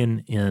taken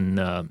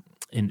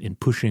in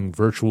pushing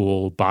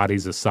virtual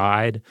bodies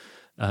aside,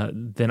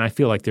 then I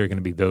feel like there are going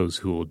to be those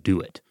who will do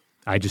it.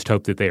 I just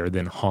hope that they are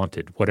then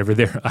haunted. Whatever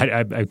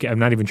I'm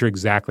not even sure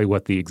exactly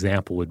what the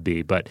example would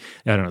be, but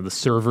I don't know, the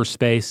server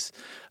space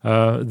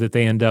that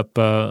they end up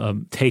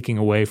taking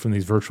away from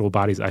these virtual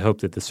bodies. I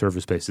hope that the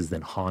server space is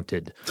then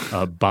haunted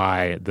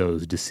by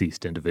those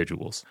deceased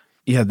individuals.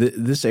 Yeah,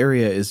 this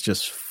area is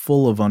just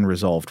full of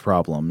unresolved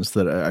problems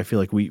that I feel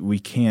like we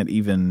can't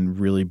even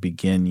really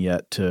begin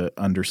yet to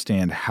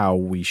understand how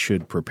we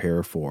should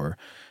prepare for.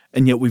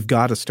 And yet we've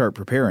got to start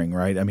preparing,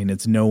 right? I mean,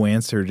 it's no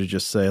answer to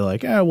just say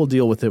like, we'll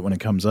deal with it when it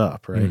comes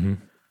up, right? Mm-hmm.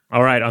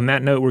 All right. On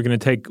that note, we're going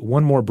to take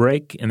one more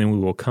break, and then we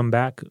will come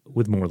back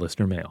with more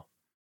listener mail.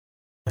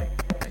 All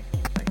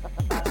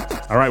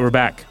right, we're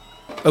back.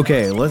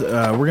 Okay,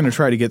 we're going to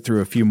try to get through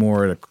a few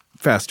more at a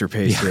faster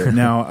pace here.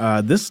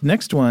 Now, this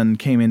next one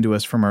came into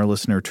us from our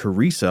listener,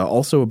 Teresa,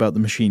 also about the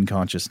machine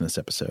consciousness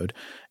episode.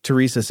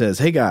 Teresa says,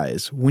 hey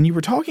guys, when you were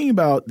talking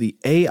about the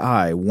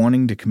AI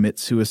wanting to commit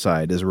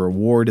suicide as a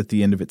reward at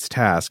the end of its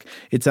task,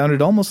 it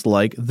sounded almost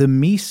like the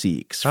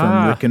Meeseeks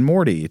from Rick and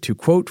Morty. To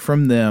quote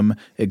from them,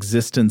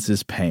 existence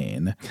is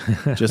pain.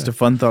 Just a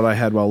fun thought I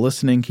had while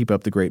listening. Keep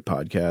up the great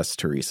podcast,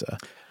 Teresa.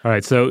 All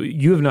right, so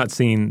you have not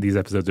seen these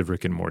episodes of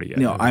Rick and Morty yet.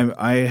 No,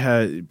 I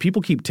had people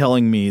keep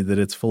telling me that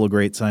it's full of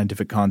great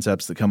scientific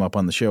concepts that come up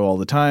on the show all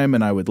the time,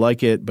 and I would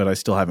like it, but I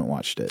still haven't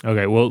watched it.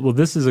 Okay, well,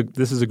 this is a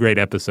great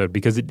episode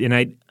because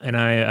I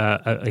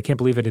can't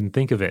believe I didn't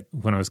think of it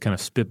when I was kind of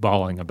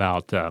spitballing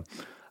about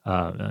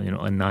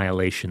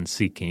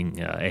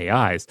annihilation-seeking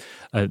AIs.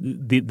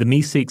 The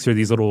Meeseeks are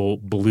these little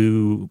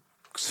blue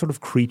sort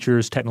of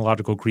creatures,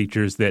 technological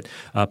creatures that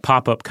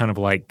pop up kind of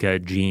like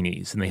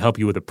genies, and they help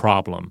you with a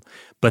problem.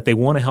 But they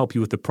want to help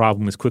you with the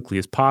problem as quickly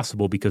as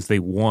possible because they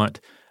want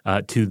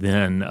to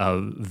then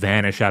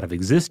vanish out of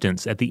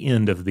existence at the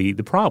end of the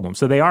problem.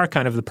 So they are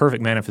kind of the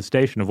perfect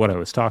manifestation of what I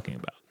was talking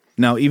about.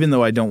 Now, even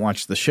though I don't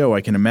watch the show,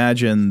 I can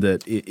imagine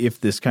that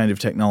if this kind of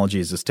technology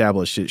is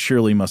established, it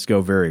surely must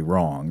go very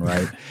wrong,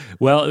 right?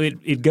 Well,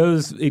 it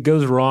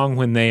goes wrong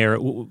when they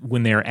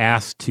are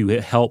asked to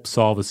help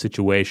solve a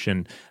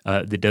situation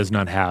that does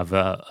not have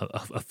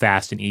a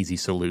fast and easy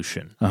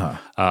solution,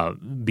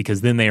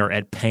 because then they are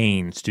at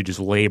pains to just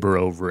labor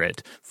over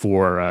it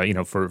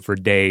for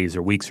days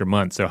or weeks or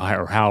months or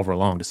however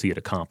long to see it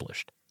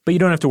accomplished. But you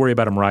don't have to worry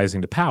about them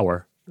rising to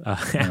power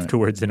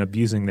afterwards and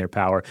abusing their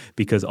power,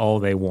 because all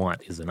they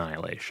want is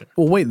annihilation.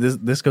 Well, wait,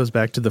 this goes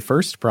back to the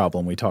first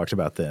problem we talked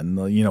about then.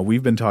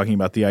 We've been talking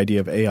about the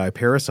idea of AI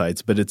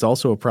parasites, but it's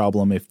also a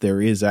problem if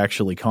there is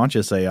actually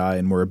conscious AI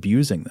and we're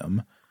abusing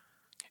them.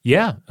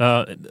 Yeah.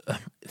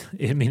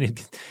 In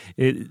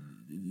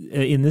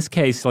this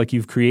case, like,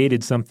 you've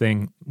created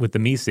something with the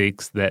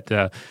Meeseeks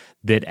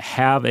that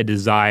have a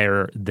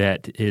desire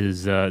that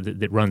is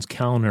that runs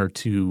counter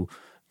to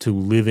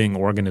living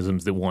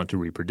organisms that want to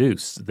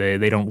reproduce.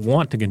 They don't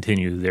want to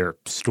continue their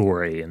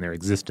story and their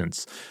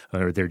existence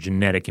or their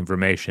genetic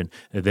information.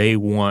 They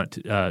want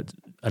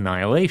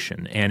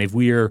annihilation. And if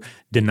we are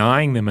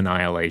denying them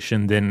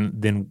annihilation,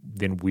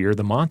 then we're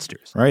the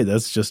monsters. Right.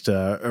 That's just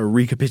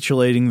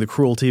recapitulating the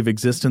cruelty of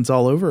existence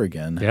all over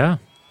again. Yeah.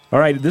 All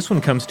right, this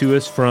one comes to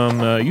us from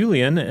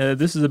Julian.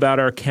 This is about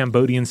our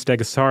Cambodian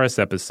Stegosaurus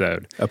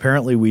episode.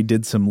 Apparently, we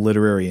did some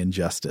literary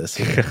injustice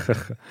here.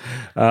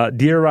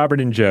 Dear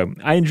Robert and Joe,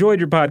 I enjoyed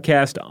your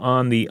podcast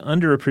on the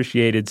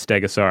underappreciated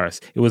Stegosaurus.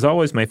 It was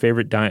always my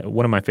favorite,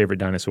 one of my favorite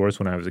dinosaurs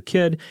when I was a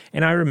kid,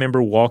 and I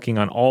remember walking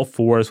on all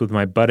fours with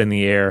my butt in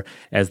the air,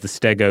 as the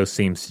Stego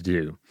seems to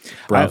do.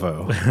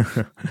 Bravo.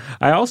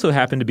 I also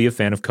happen to be a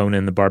fan of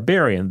Conan the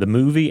Barbarian, the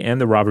movie, and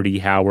the Robert E.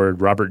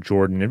 Howard, Robert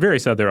Jordan, and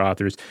various other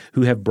authors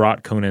who have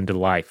brought Conan to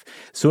life.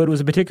 So it was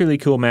a particularly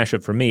cool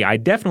mashup for me. I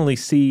definitely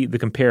see the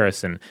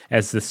comparison,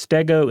 as the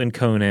Stego and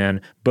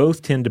Conan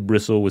both tend to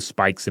bristle with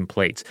spikes and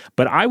plates.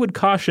 But I would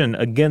caution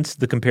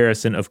against the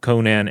comparison of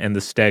Conan and the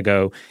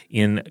Stego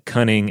in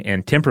cunning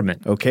and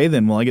temperament. Okay,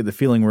 then. Well, I get the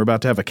feeling we're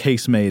about to have a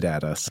case made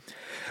at us.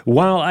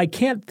 While I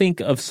can't think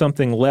of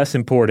something less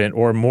important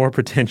or more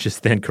pretentious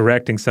than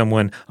correcting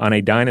someone on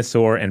a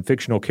dinosaur and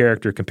fictional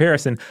character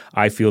comparison,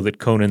 I feel that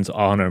Conan's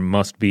honor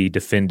must be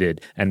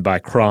defended, and by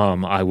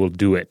Crom I will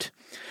do it.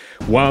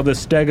 While the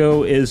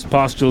Stego is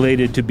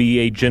postulated to be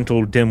a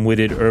gentle,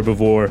 dim-witted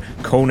herbivore,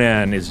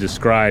 Conan is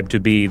described to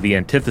be the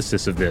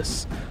antithesis of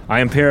this. I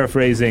am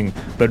paraphrasing,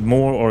 but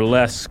more or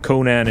less,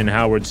 Conan in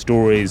Howard's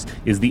stories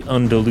is the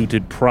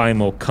undiluted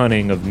primal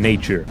cunning of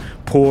nature,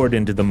 poured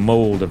into the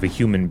mold of a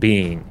human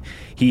being.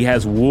 He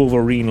has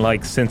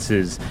Wolverine-like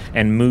senses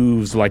and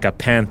moves like a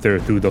panther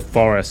through the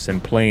forests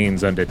and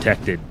plains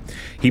undetected.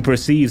 He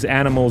perceives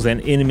animals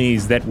and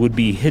enemies that would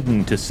be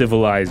hidden to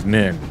civilized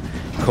men.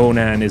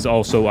 Conan is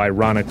also,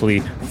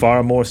 ironically,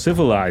 far more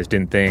civilized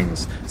in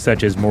things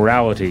such as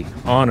morality,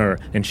 honor,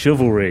 and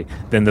chivalry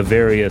than the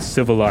various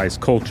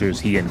civilized cultures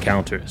he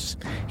encounters.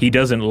 He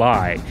doesn't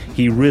lie.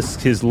 He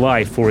risks his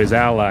life for his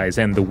allies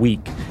and the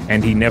weak,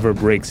 and he never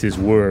breaks his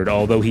word,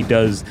 although he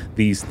does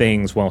these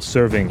things while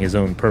serving his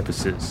own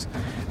purposes.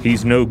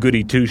 He's no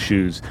goody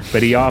two-shoes,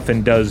 but he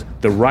often does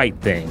the right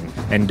thing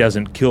and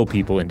doesn't kill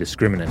people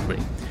indiscriminately.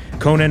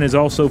 Conan is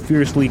also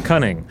fiercely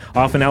cunning,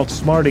 often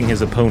outsmarting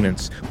his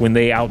opponents when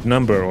they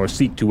outnumber or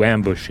seek to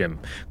ambush him.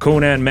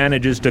 Conan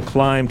manages to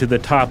climb to the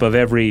top of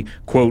every,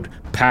 quote,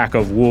 pack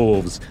of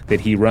wolves that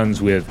he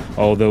runs with,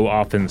 although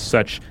often,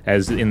 such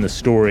as in the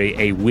story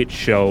A Witch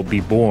Shall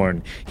Be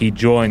Born, he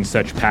joins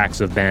such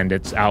packs of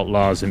bandits,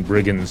 outlaws, and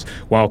brigands,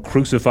 while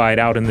crucified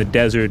out in the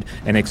desert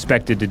and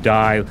expected to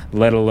die,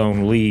 let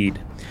alone lead.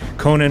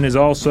 Conan is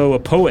also a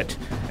poet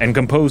and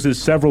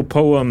composes several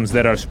poems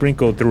that are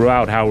sprinkled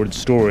throughout Howard's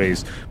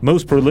stories,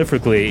 most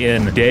prolifically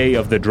in Day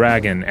of the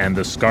Dragon and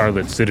the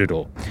Scarlet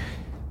Citadel.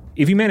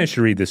 If you managed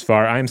to read this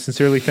far, I am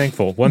sincerely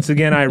thankful. Once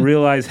again, I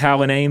realize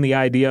how inane the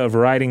idea of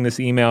writing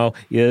this email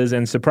is,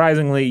 and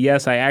surprisingly,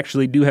 yes, I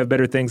actually do have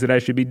better things that I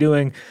should be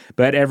doing,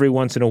 but every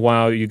once in a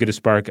while you get a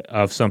spark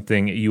of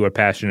something you are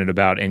passionate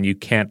about, and you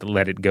can't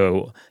let it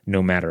go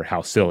no matter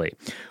how silly.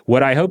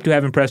 What I hope to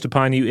have impressed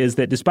upon you is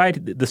that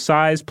despite the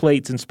size,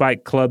 plates, and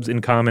spike clubs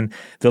in common,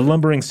 the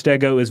lumbering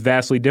Stego is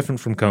vastly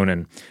different from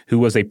Conan, who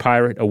was a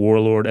pirate, a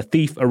warlord, a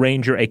thief, a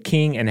ranger, a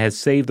king, and has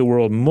saved the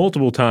world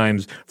multiple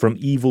times from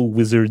evil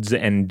wizards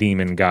and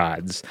demon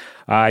gods.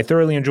 I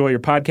thoroughly enjoy your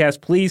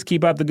podcast. Please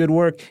keep up the good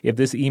work. If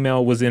this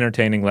email was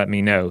entertaining, let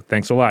me know.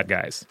 Thanks a lot,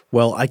 guys.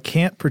 Well, I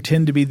can't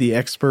pretend to be the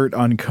expert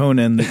on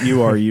Conan that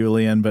you are,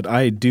 Julian, but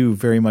I do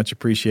very much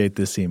appreciate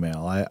this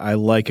email. I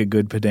like a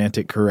good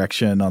pedantic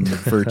correction on the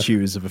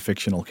virtues of a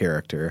fictional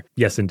character.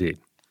 Yes, indeed.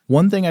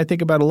 One thing I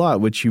think about a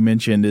lot, which you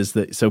mentioned, is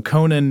that so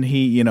Conan,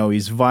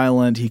 he's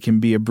violent, he can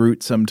be a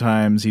brute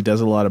sometimes, he does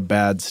a lot of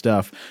bad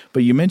stuff,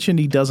 but you mentioned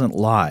he doesn't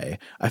lie.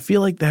 I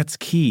feel like that's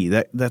key.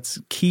 That's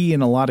key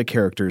in a lot of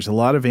characters, a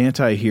lot of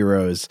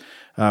anti-heroes.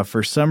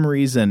 For some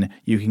reason,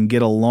 you can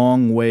get a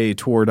long way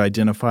toward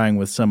identifying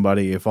with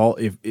somebody if all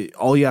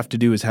you have to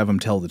do is have them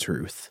tell the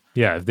truth.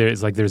 Yeah,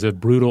 there's a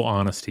brutal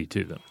honesty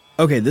to them.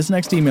 Okay, this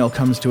next email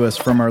comes to us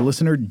from our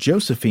listener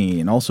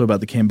Josephine, also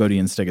about the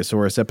Cambodian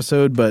Stegosaurus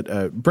episode,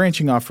 but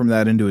branching off from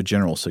that into a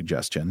general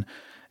suggestion.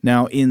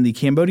 Now, in the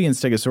Cambodian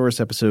Stegosaurus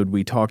episode,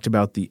 we talked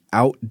about the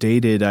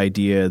outdated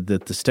idea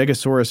that the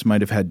Stegosaurus might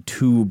have had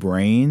two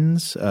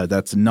brains.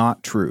 That's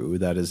not true.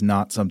 That is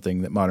not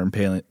something that modern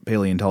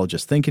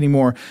paleontologists think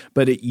anymore,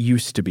 but it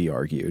used to be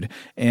argued.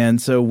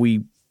 And so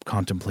we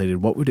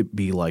contemplated what would it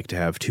be like to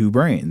have two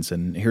brains,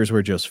 and here's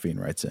where Josephine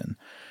writes in.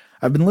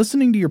 I've been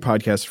listening to your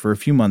podcast for a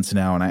few months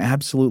now, and I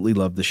absolutely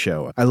love the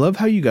show. I love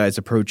how you guys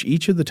approach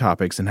each of the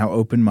topics and how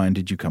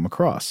open-minded you come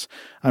across.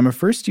 I'm a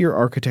first-year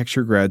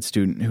architecture grad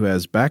student who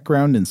has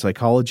background in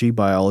psychology,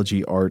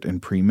 biology, art,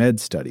 and pre-med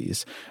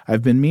studies.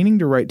 I've been meaning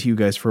to write to you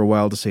guys for a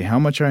while to say how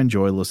much I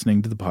enjoy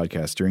listening to the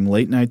podcast during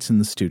late nights in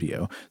the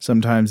studio.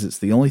 Sometimes it's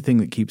the only thing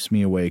that keeps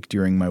me awake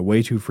during my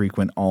way too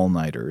frequent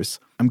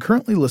all-nighters. I'm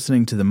currently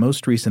listening to the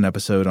most recent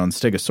episode on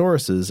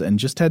Stegosauruses and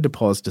just had to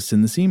pause to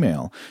send this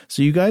email.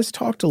 So you guys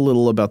talked a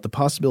little about the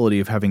possibility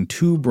of having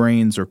two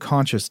brains or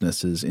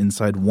consciousnesses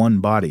inside one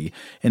body,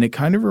 and it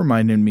kind of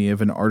reminded me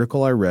of an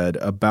article I read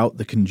about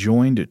the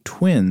conjoined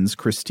twins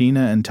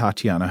Christina and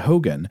Tatiana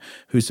Hogan,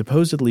 who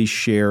supposedly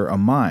share a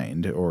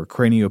mind, or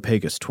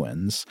Craniopagus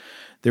twins.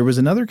 There was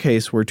another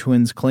case where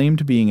twins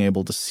claimed being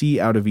able to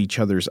see out of each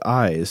other's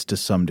eyes to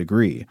some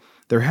degree.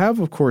 There have,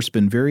 of course,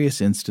 been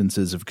various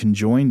instances of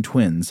conjoined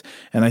twins,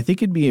 and I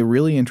think it'd be a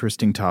really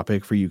interesting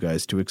topic for you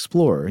guys to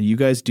explore. You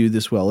guys do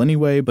this well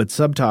anyway, but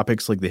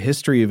subtopics like the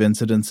history of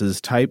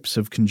incidences, types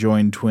of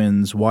conjoined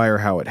twins, why or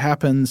how it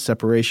happens,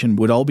 separation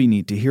would all be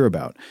neat to hear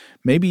about.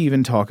 Maybe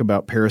even talk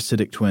about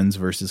parasitic twins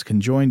versus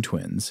conjoined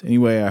twins.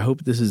 Anyway, I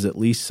hope this is at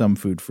least some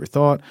food for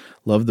thought.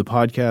 Love the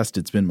podcast.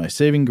 It's been my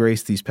saving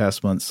grace these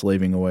past months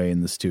slaving away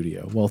in the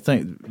studio. Well,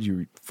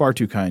 you're far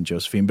too kind,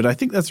 Josephine, but I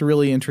think that's a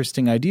really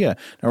interesting idea.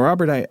 Now,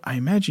 Robert, I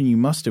imagine you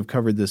must have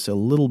covered this a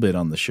little bit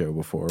on the show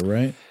before,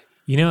 right?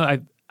 You know,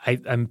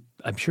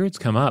 I'm sure it's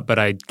come up, but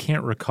I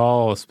can't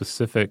recall a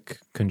specific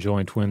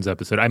conjoined twins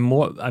episode.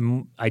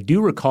 I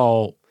do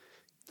recall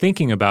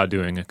thinking about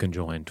doing a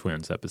conjoined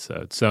twins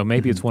episode. So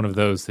maybe it's one of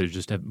those that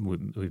just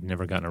we've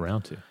never gotten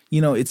around to.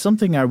 You know, it's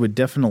something I would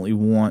definitely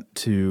want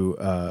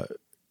to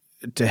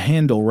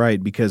handle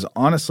right, because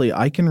honestly,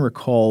 I can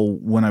recall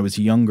when I was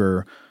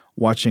younger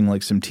watching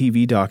like some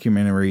TV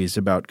documentaries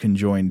about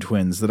conjoined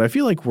twins that I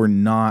feel like were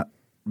not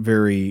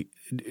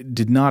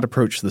did not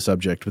approach the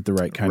subject with the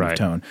right kind of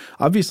tone.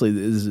 Obviously,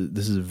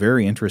 this is a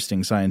very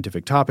interesting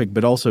scientific topic,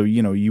 but also,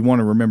 you know, you want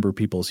to remember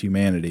people's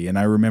humanity. And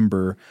I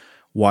remember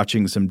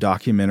watching some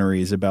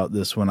documentaries about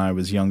this when I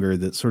was younger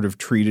that sort of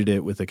treated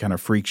it with a kind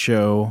of freak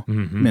show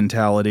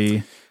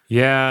mentality.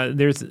 Yeah,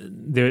 there is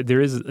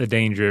a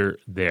danger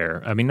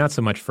there. I mean, not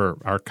so much for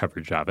our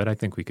coverage of it. I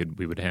think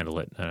we would handle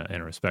it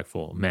in a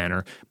respectful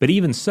manner. But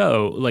even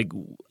so, like,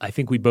 I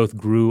think we both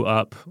grew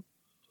up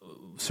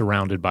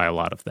surrounded by a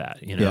lot of that,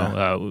 you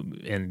know,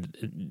 and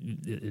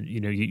you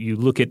know, you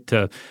look at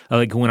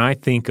like when I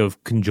think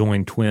of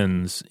conjoined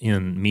twins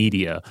in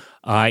media,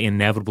 I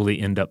inevitably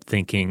end up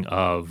thinking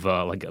of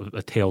like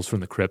a Tales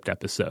from the Crypt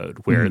episode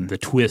where the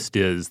twist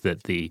is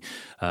that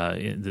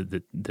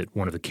that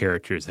one of the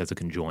characters has a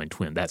conjoined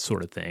twin, that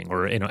sort of thing,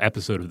 or an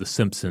episode of The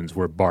Simpsons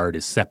where Bart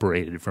is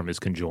separated from his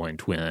conjoined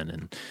twin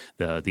and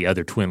the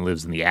other twin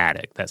lives in the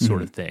attic, that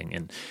sort of thing,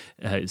 and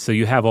so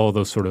you have all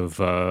those sort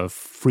of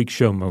freak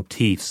show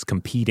motifs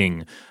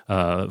competing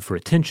for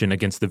attention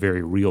against the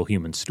very real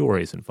human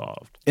stories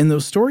involved. And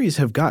those stories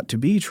have got to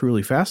be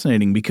truly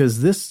fascinating,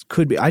 because this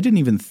could be – I didn't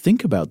even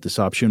think about this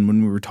option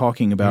when we were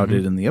talking about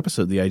it in the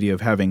episode, the idea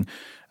of having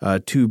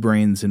two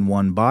brains in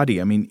one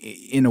body. I mean,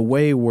 in a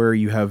way where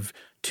you have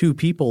two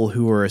people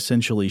who are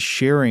essentially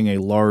sharing a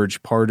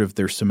large part of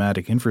their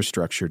somatic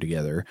infrastructure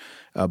together,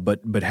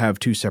 but have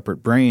two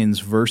separate brains,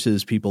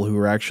 versus people who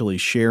are actually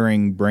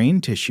sharing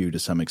brain tissue to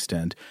some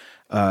extent.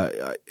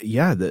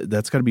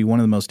 That's got to be one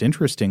of the most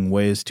interesting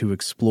ways to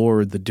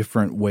explore the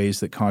different ways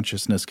that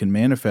consciousness can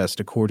manifest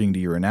according to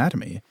your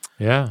anatomy.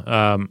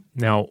 Yeah.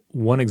 Now,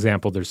 one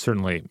example, there's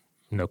certainly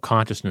no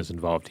consciousness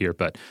involved here,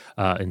 but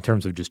in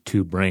terms of just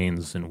two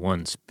brains in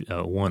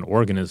one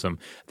organism,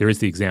 there is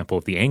the example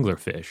of the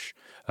anglerfish,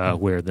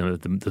 where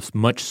the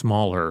much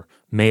smaller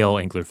male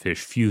anglerfish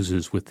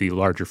fuses with the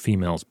larger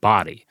female's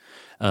body.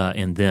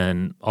 And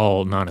then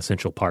all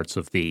non-essential parts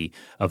of the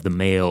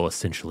male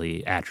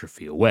essentially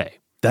atrophy away.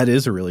 That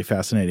is a really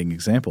fascinating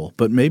example,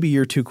 but maybe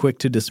you're too quick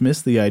to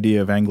dismiss the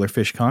idea of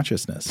anglerfish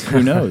consciousness.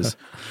 Who knows?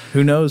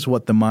 Who knows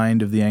what the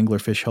mind of the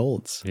anglerfish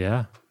holds?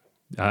 Yeah,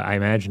 I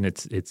imagine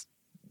it's.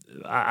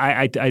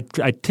 I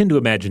tend to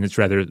imagine it's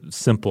rather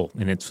simple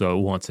in its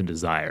wants and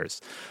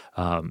desires,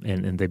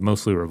 and they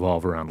mostly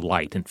revolve around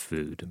light and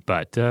food.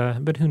 But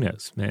who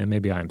knows?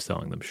 Maybe I'm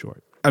selling them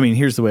short. I mean,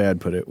 here's the way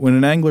I'd put it.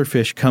 When an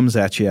anglerfish comes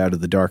at you out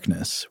of the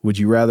darkness, would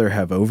you rather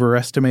have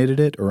overestimated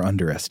it or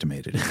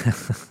underestimated it?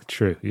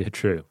 True. Yeah,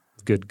 true.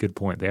 Good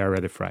point. They are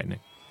rather frightening.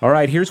 All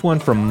right, here's one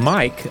from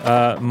Mike.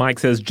 Mike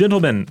says,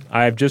 "Gentlemen,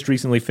 I've just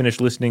recently finished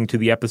listening to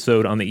the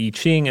episode on the I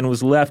Ching and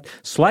was left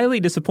slightly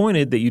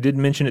disappointed that you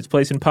didn't mention its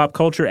place in pop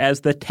culture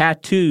as the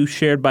tattoo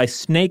shared by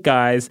Snake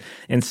Eyes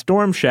and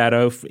Storm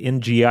Shadow in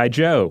G.I.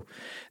 Joe.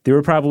 There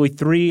were probably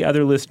 3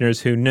 other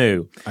listeners who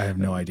knew." I have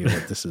no idea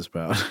what this is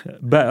about.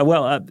 But,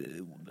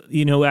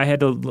 I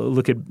had to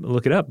look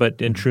it up,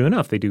 but and true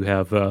enough, they do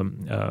have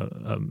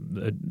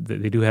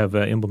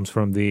emblems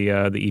from the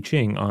I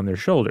Ching on their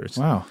shoulders.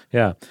 Wow.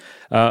 Yeah.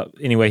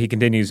 Anyway, he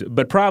continues,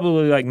 but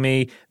probably like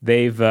me,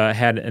 they've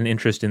had an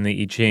interest in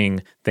the I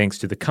Ching thanks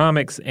to the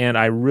comics, and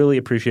I really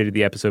appreciated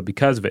the episode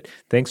because of it.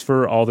 Thanks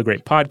for all the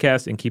great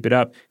podcasts, and keep it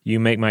up. You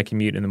make my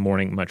commute in the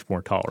morning much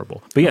more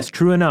tolerable. But yes,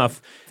 true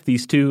enough,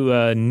 these 2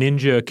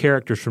 ninja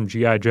characters from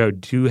G.I. Joe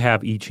do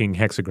have I Ching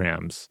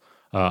hexagrams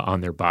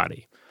on their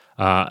body.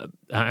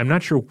 I'm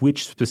not sure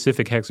which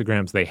specific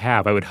hexagrams they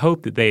have. I would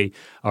hope that they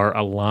are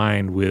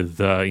aligned with,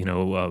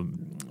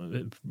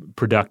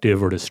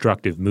 productive or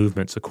destructive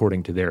movements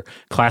according to their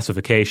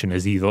classification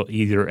as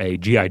either a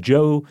G.I.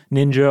 Joe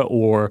ninja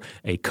or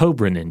a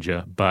Cobra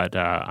ninja, but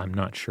I'm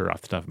not sure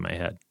off the top of my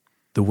head.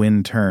 The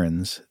wind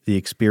turns. The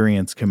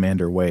experienced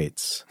commander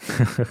waits.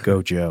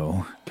 Go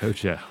Joe. Go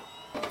Joe.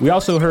 We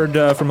also heard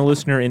from a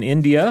listener in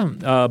India.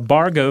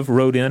 Bhargav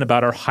wrote in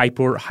about our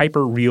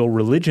hyper-real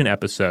religion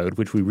episode,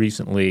 which we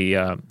recently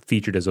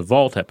featured as a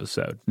Vault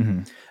episode.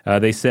 Mm-hmm.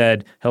 They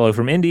said, "Hello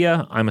from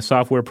India. I'm a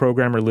software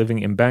programmer living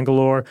in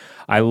Bangalore.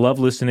 I love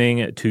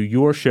listening to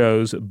your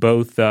shows,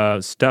 both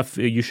Stuff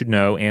You Should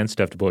Know and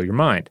Stuff to Blow Your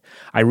Mind.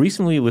 I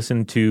recently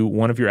listened to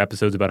one of your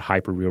episodes about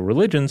hyper-real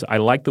religions. I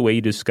like the way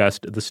you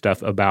discussed the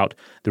stuff about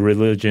the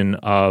religion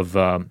of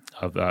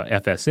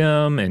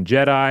FSM and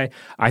Jedi.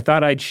 I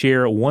thought I'd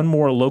share one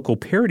more local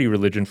parody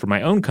religion for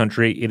my own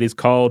country. It is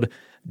called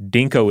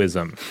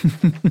Dinkoism.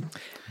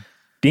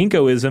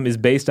 Dinkoism is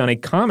based on a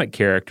comic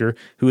character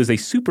who is a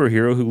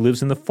superhero who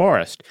lives in the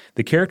forest.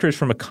 The character is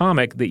from a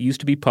comic that used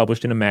to be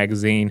published in a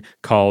magazine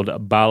called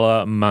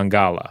Bala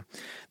Mangala.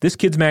 This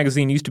kid's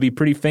magazine used to be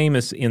pretty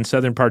famous in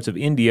southern parts of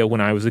India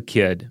when I was a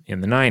kid in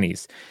the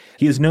 90s.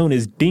 He is known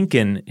as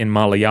Dinkan in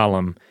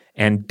Malayalam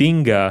and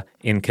Dinga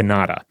in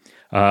Kannada.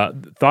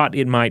 Thought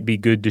it might be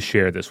good to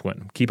share this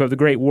one. Keep up the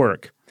great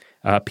work.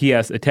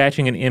 P.S.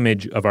 Attaching an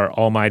image of our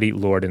almighty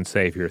Lord and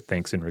Savior.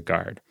 Thanks and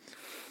regard."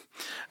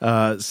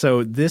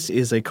 So this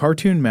is a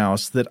cartoon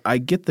mouse that I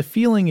get the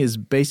feeling is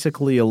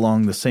basically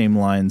along the same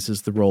lines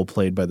as the role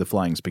played by the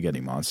Flying Spaghetti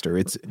Monster.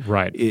 It's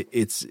right.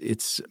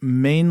 It's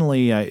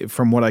mainly,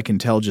 from what I can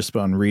tell just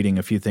on reading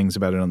a few things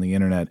about it on the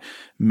internet,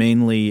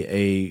 mainly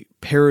a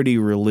parody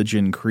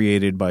religion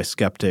created by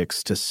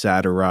skeptics to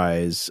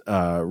satirize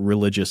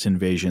religious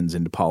invasions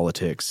into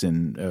politics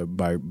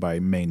by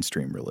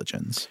mainstream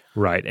religions.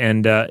 Right,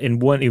 and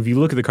if you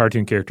look at the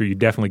cartoon character, you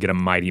definitely get a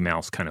Mighty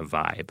Mouse kind of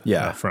vibe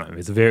from him.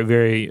 It's a very,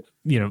 very,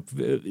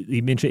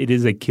 he mentioned it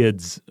is a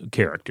kid's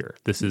character.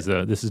 This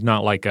is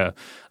not like a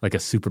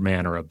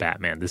Superman or a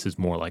Batman. This is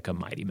more like a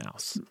Mighty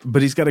Mouse.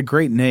 But he's got a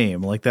great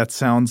name. Like that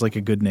sounds like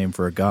a good name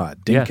for a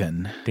god,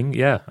 Dinkan.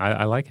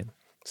 I like it.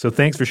 So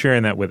thanks for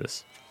sharing that with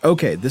us.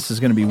 Okay, this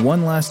is going to be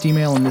one last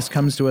email, and this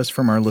comes to us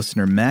from our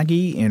listener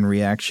Maggie in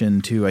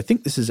reaction to, I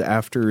think this is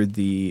after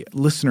the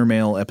listener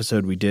mail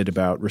episode we did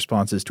about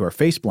responses to our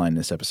face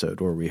blindness episode,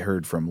 where we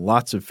heard from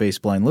lots of face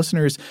blind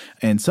listeners,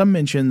 and some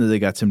mentioned that they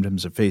got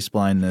symptoms of face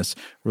blindness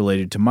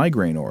related to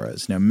migraine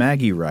auras. Now,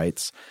 Maggie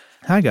writes,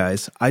 "Hi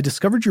guys, I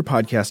discovered your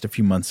podcast a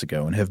few months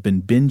ago and have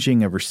been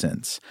binging ever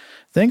since.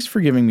 Thanks for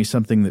giving me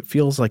something that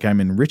feels like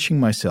I'm enriching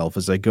myself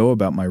as I go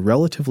about my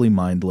relatively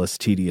mindless,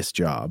 tedious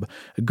job.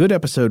 A good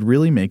episode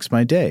really makes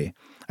my day.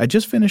 I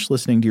just finished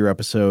listening to your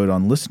episode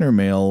on listener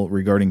mail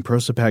regarding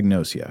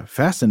prosopagnosia.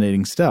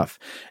 Fascinating stuff.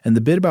 And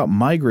the bit about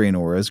migraine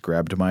auras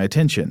grabbed my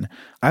attention.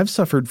 I've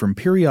suffered from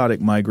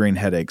periodic migraine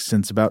headaches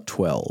since about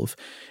 12.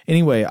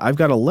 Anyway, I've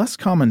got a less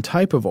common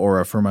type of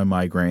aura for my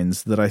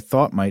migraines that I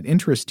thought might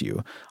interest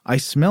you. I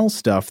smell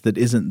stuff that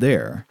isn't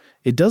there.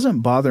 It doesn't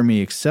bother me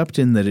except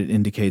in that it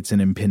indicates an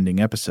impending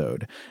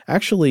episode.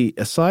 Actually,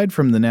 aside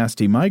from the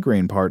nasty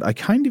migraine part, I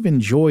kind of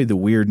enjoy the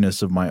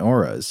weirdness of my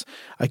auras.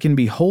 I can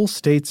be whole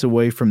states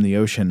away from the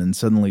ocean and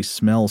suddenly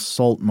smell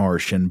salt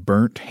marsh and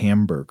burnt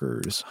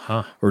hamburgers.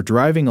 Or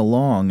driving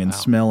along and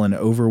smell an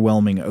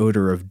overwhelming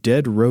odor of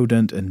dead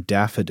rodent and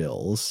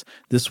daffodils.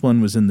 This one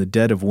was in the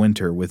dead of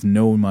winter with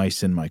no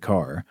mice in my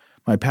car.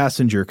 My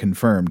passenger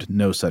confirmed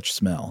no such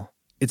smell.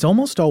 It's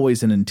almost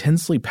always an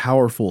intensely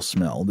powerful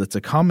smell that's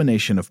a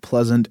combination of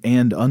pleasant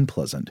and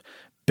unpleasant.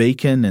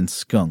 Bacon and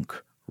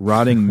skunk,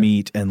 rotting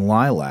meat and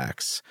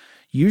lilacs.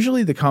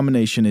 Usually the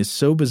combination is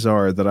so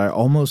bizarre that I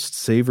almost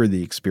savor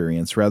the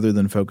experience rather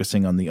than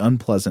focusing on the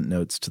unpleasant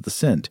notes to the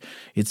scent.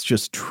 It's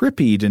just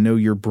trippy to know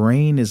your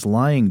brain is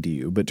lying to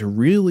you, but to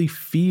really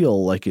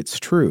feel like it's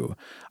true.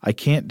 I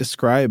can't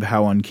describe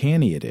how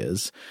uncanny it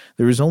is.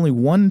 There was only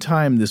one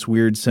time this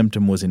weird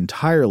symptom was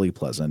entirely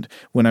pleasant,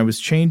 when I was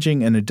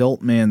changing an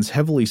adult man's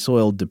heavily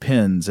soiled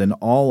Depends, and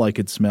all I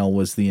could smell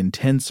was the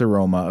intense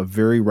aroma of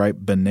very ripe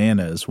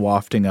bananas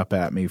wafting up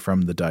at me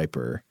from the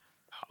diaper.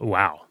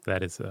 Wow,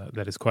 that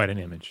is quite an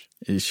image.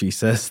 She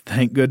says,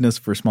 "Thank goodness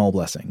for small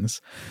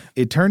blessings.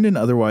 It turned an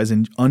otherwise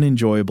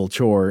unenjoyable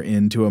chore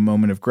into a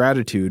moment of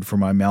gratitude for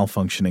my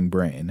malfunctioning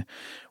brain.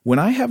 When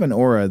I have an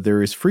aura,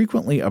 there is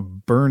frequently a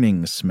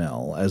burning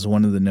smell as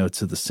one of the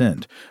notes of the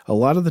scent. A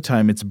lot of the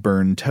time it's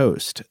burned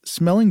toast.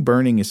 Smelling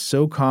burning is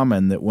so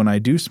common that when I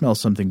do smell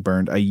something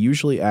burned, I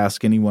usually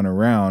ask anyone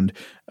around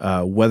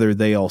whether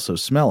they also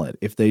smell it.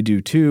 If they do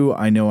too,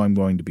 I know I'm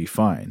going to be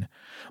fine.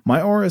 My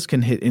auras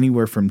can hit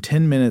anywhere from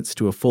 10 minutes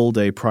to a full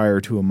day prior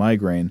to a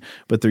migraine,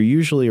 but they're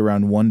usually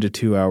around 1 to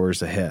 2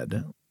 hours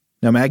ahead."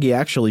 Now, Maggie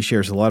actually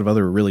shares a lot of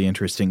other really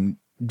interesting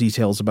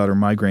details about her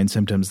migraine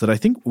symptoms that I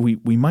think we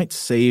might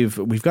save.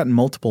 We've gotten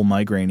multiple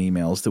migraine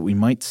emails that we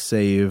might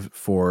save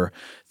for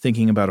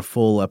thinking about a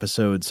full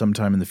episode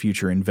sometime in the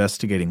future,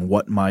 investigating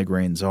what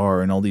migraines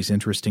are and all these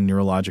interesting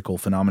neurological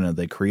phenomena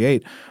they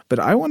create. But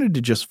I wanted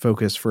to just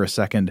focus for a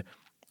second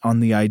on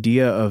the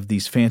idea of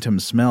these phantom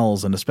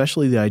smells, and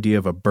especially the idea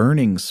of a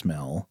burning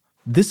smell.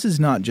 This is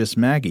not just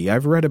Maggie.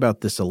 I've read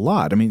about this a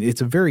lot. I mean,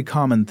 it's a very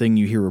common thing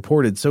you hear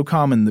reported, so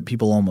common that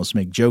people almost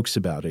make jokes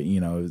about it,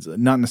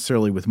 not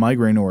necessarily with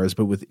migraine auras,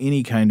 but with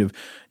any kind of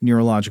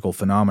neurological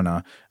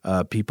phenomena.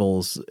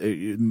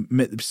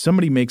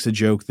 Somebody makes a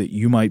joke that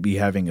you might be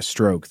having a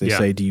stroke. They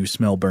say, "Do you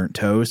smell burnt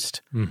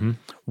toast?" Mm-hmm.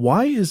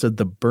 Why is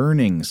the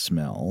burning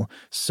smell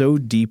so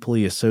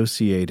deeply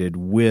associated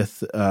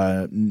with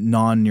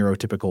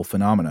non-neurotypical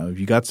phenomena? If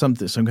you got some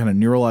kind of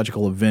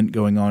neurological event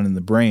going on in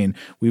the brain,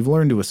 we've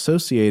learned to associate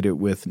it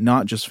with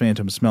not just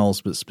phantom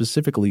smells, but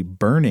specifically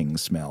burning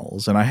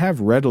smells. And I have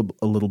read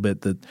a little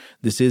bit that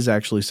this is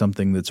actually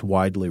something that's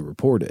widely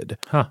reported.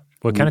 Huh.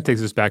 Well, it kind of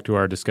takes us back to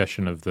our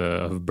discussion of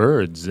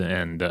birds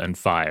and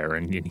fire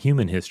and in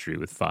human history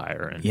with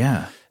fire.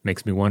 And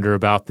makes me wonder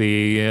about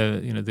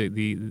the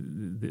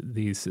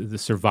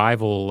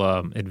survival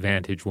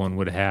advantage one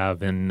would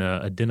have in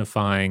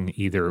identifying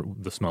either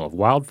the smell of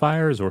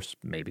wildfires or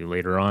maybe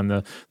later on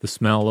the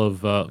smell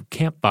of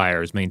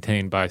campfires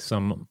maintained by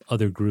some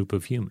other group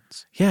of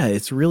humans. Yeah,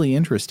 it's really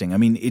interesting. I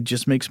mean, it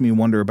just makes me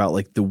wonder about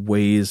like the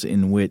ways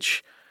in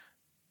which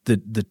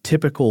the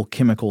typical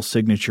chemical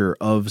signature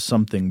of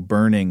something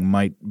burning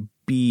might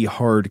be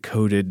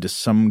hard-coded to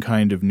some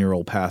kind of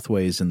neural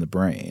pathways in the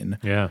brain.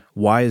 Yeah.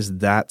 Why is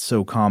that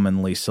so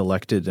commonly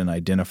selected and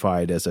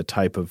identified as a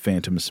type of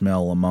phantom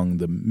smell among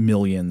the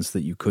millions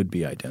that you could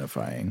be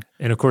identifying?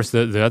 And of course,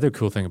 the other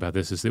cool thing about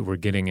this is that we're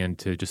getting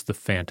into just the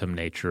phantom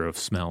nature of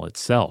smell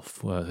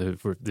itself.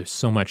 There's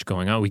so much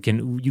going on.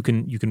 You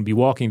can be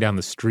walking down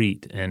the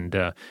street and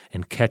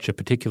catch a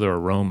particular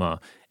aroma,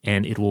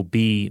 and it'll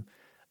be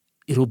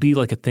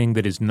like a thing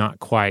that is not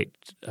quite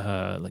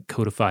like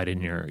codified in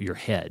your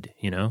head,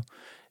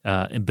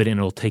 but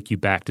it'll take you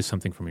back to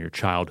something from your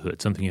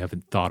childhood, something you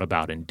haven't thought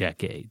about in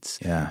decades.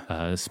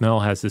 Yeah. Smell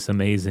has this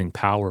amazing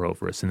power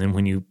over us. And then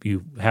when you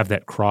have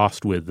that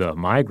crossed with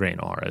migraine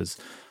auras,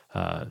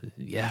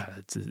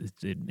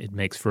 it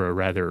makes for a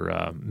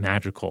rather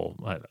magical,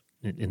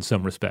 in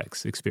some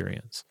respects,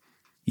 experience.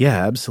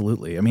 Yeah,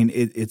 absolutely. I mean,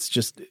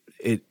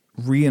 it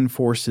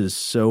reinforces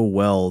so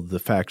well the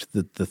fact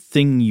that the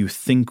thing you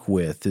think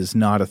with is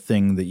not a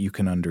thing that you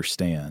can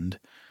understand.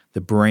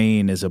 The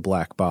brain is a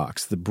black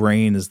box. The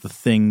brain is the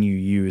thing you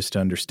use to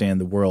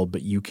understand the world,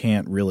 but you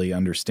can't really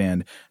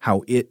understand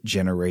how it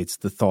generates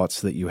the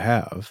thoughts that you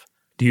have.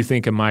 Do you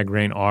think a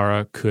migraine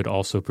aura could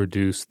also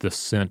produce the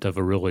scent of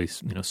a really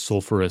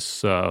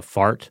sulfurous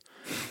fart,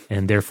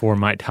 and therefore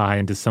might tie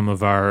into some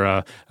of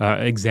our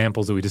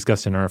examples that we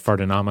discussed in our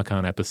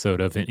Fartonomicon episode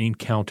of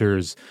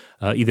encounters,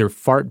 either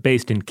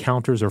fart-based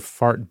encounters or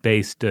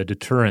fart-based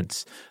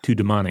deterrence to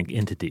demonic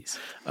entities?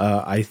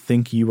 I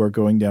think you are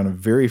going down a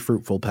very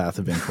fruitful path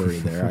of inquiry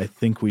there. I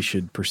think we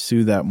should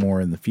pursue that more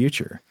in the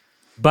future.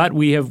 But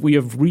we have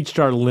reached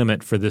our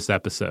limit for this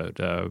episode,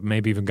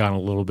 maybe even gone a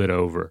little bit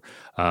over,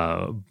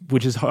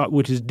 which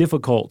is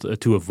difficult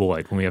to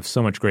avoid when we have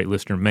so much great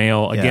listener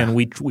mail. Again,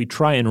 we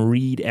try and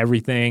read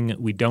everything.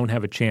 We don't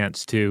have a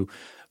chance to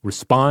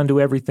respond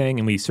to everything,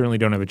 and we certainly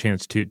don't have a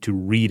chance to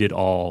read it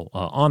all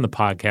on the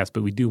podcast,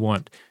 but we do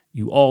want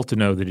you all to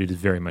know that it is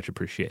very much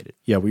appreciated.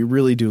 Yeah, we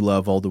really do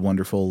love all the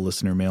wonderful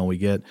listener mail we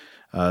get,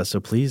 so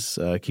please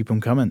keep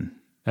them coming.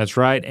 That's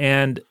right.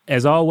 And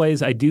as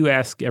always, I do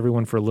ask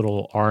everyone for a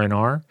little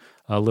R&R,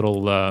 a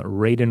little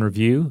rate and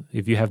review.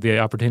 If you have the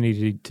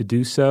opportunity to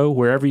do so,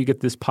 wherever you get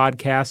this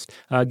podcast,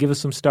 give us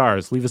some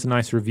stars. Leave us a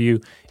nice review.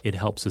 It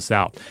helps us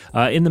out.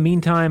 In the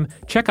meantime,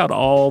 check out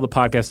all the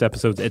podcast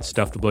episodes at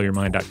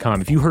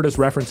StuffToBlowYourMind.com. If you heard us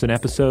reference an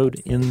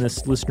episode in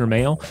this listener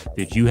mail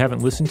that you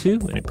haven't listened to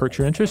and it perks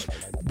your interest,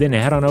 then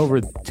head on over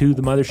to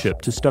the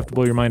mothership, to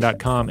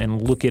StuffToBlowYourMind.com,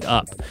 and look it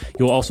up.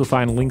 You'll also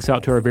find links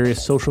out to our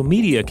various social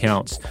media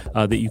accounts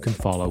that you can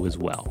follow as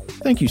well.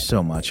 Thank you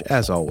so much,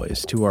 as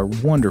always, to our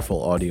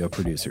wonderful audio producers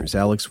producers,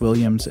 Alex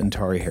Williams and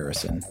Tari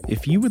Harrison.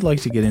 If you would like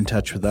to get in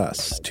touch with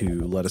us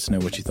to let us know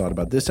what you thought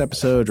about this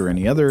episode or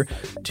any other,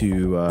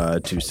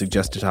 to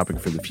suggest a topic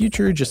for the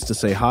future, just to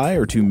say hi,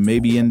 or to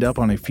maybe end up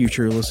on a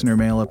future listener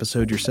mail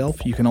episode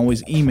yourself, you can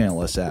always email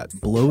us at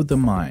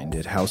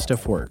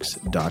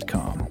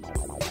blowthemind@howstuffworks.com.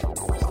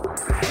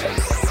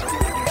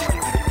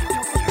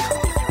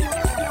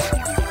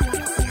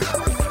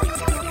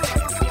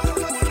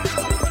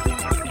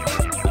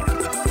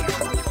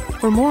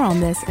 For more on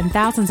this and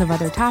thousands of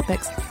other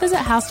topics, visit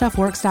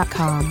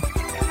howstuffworks.com.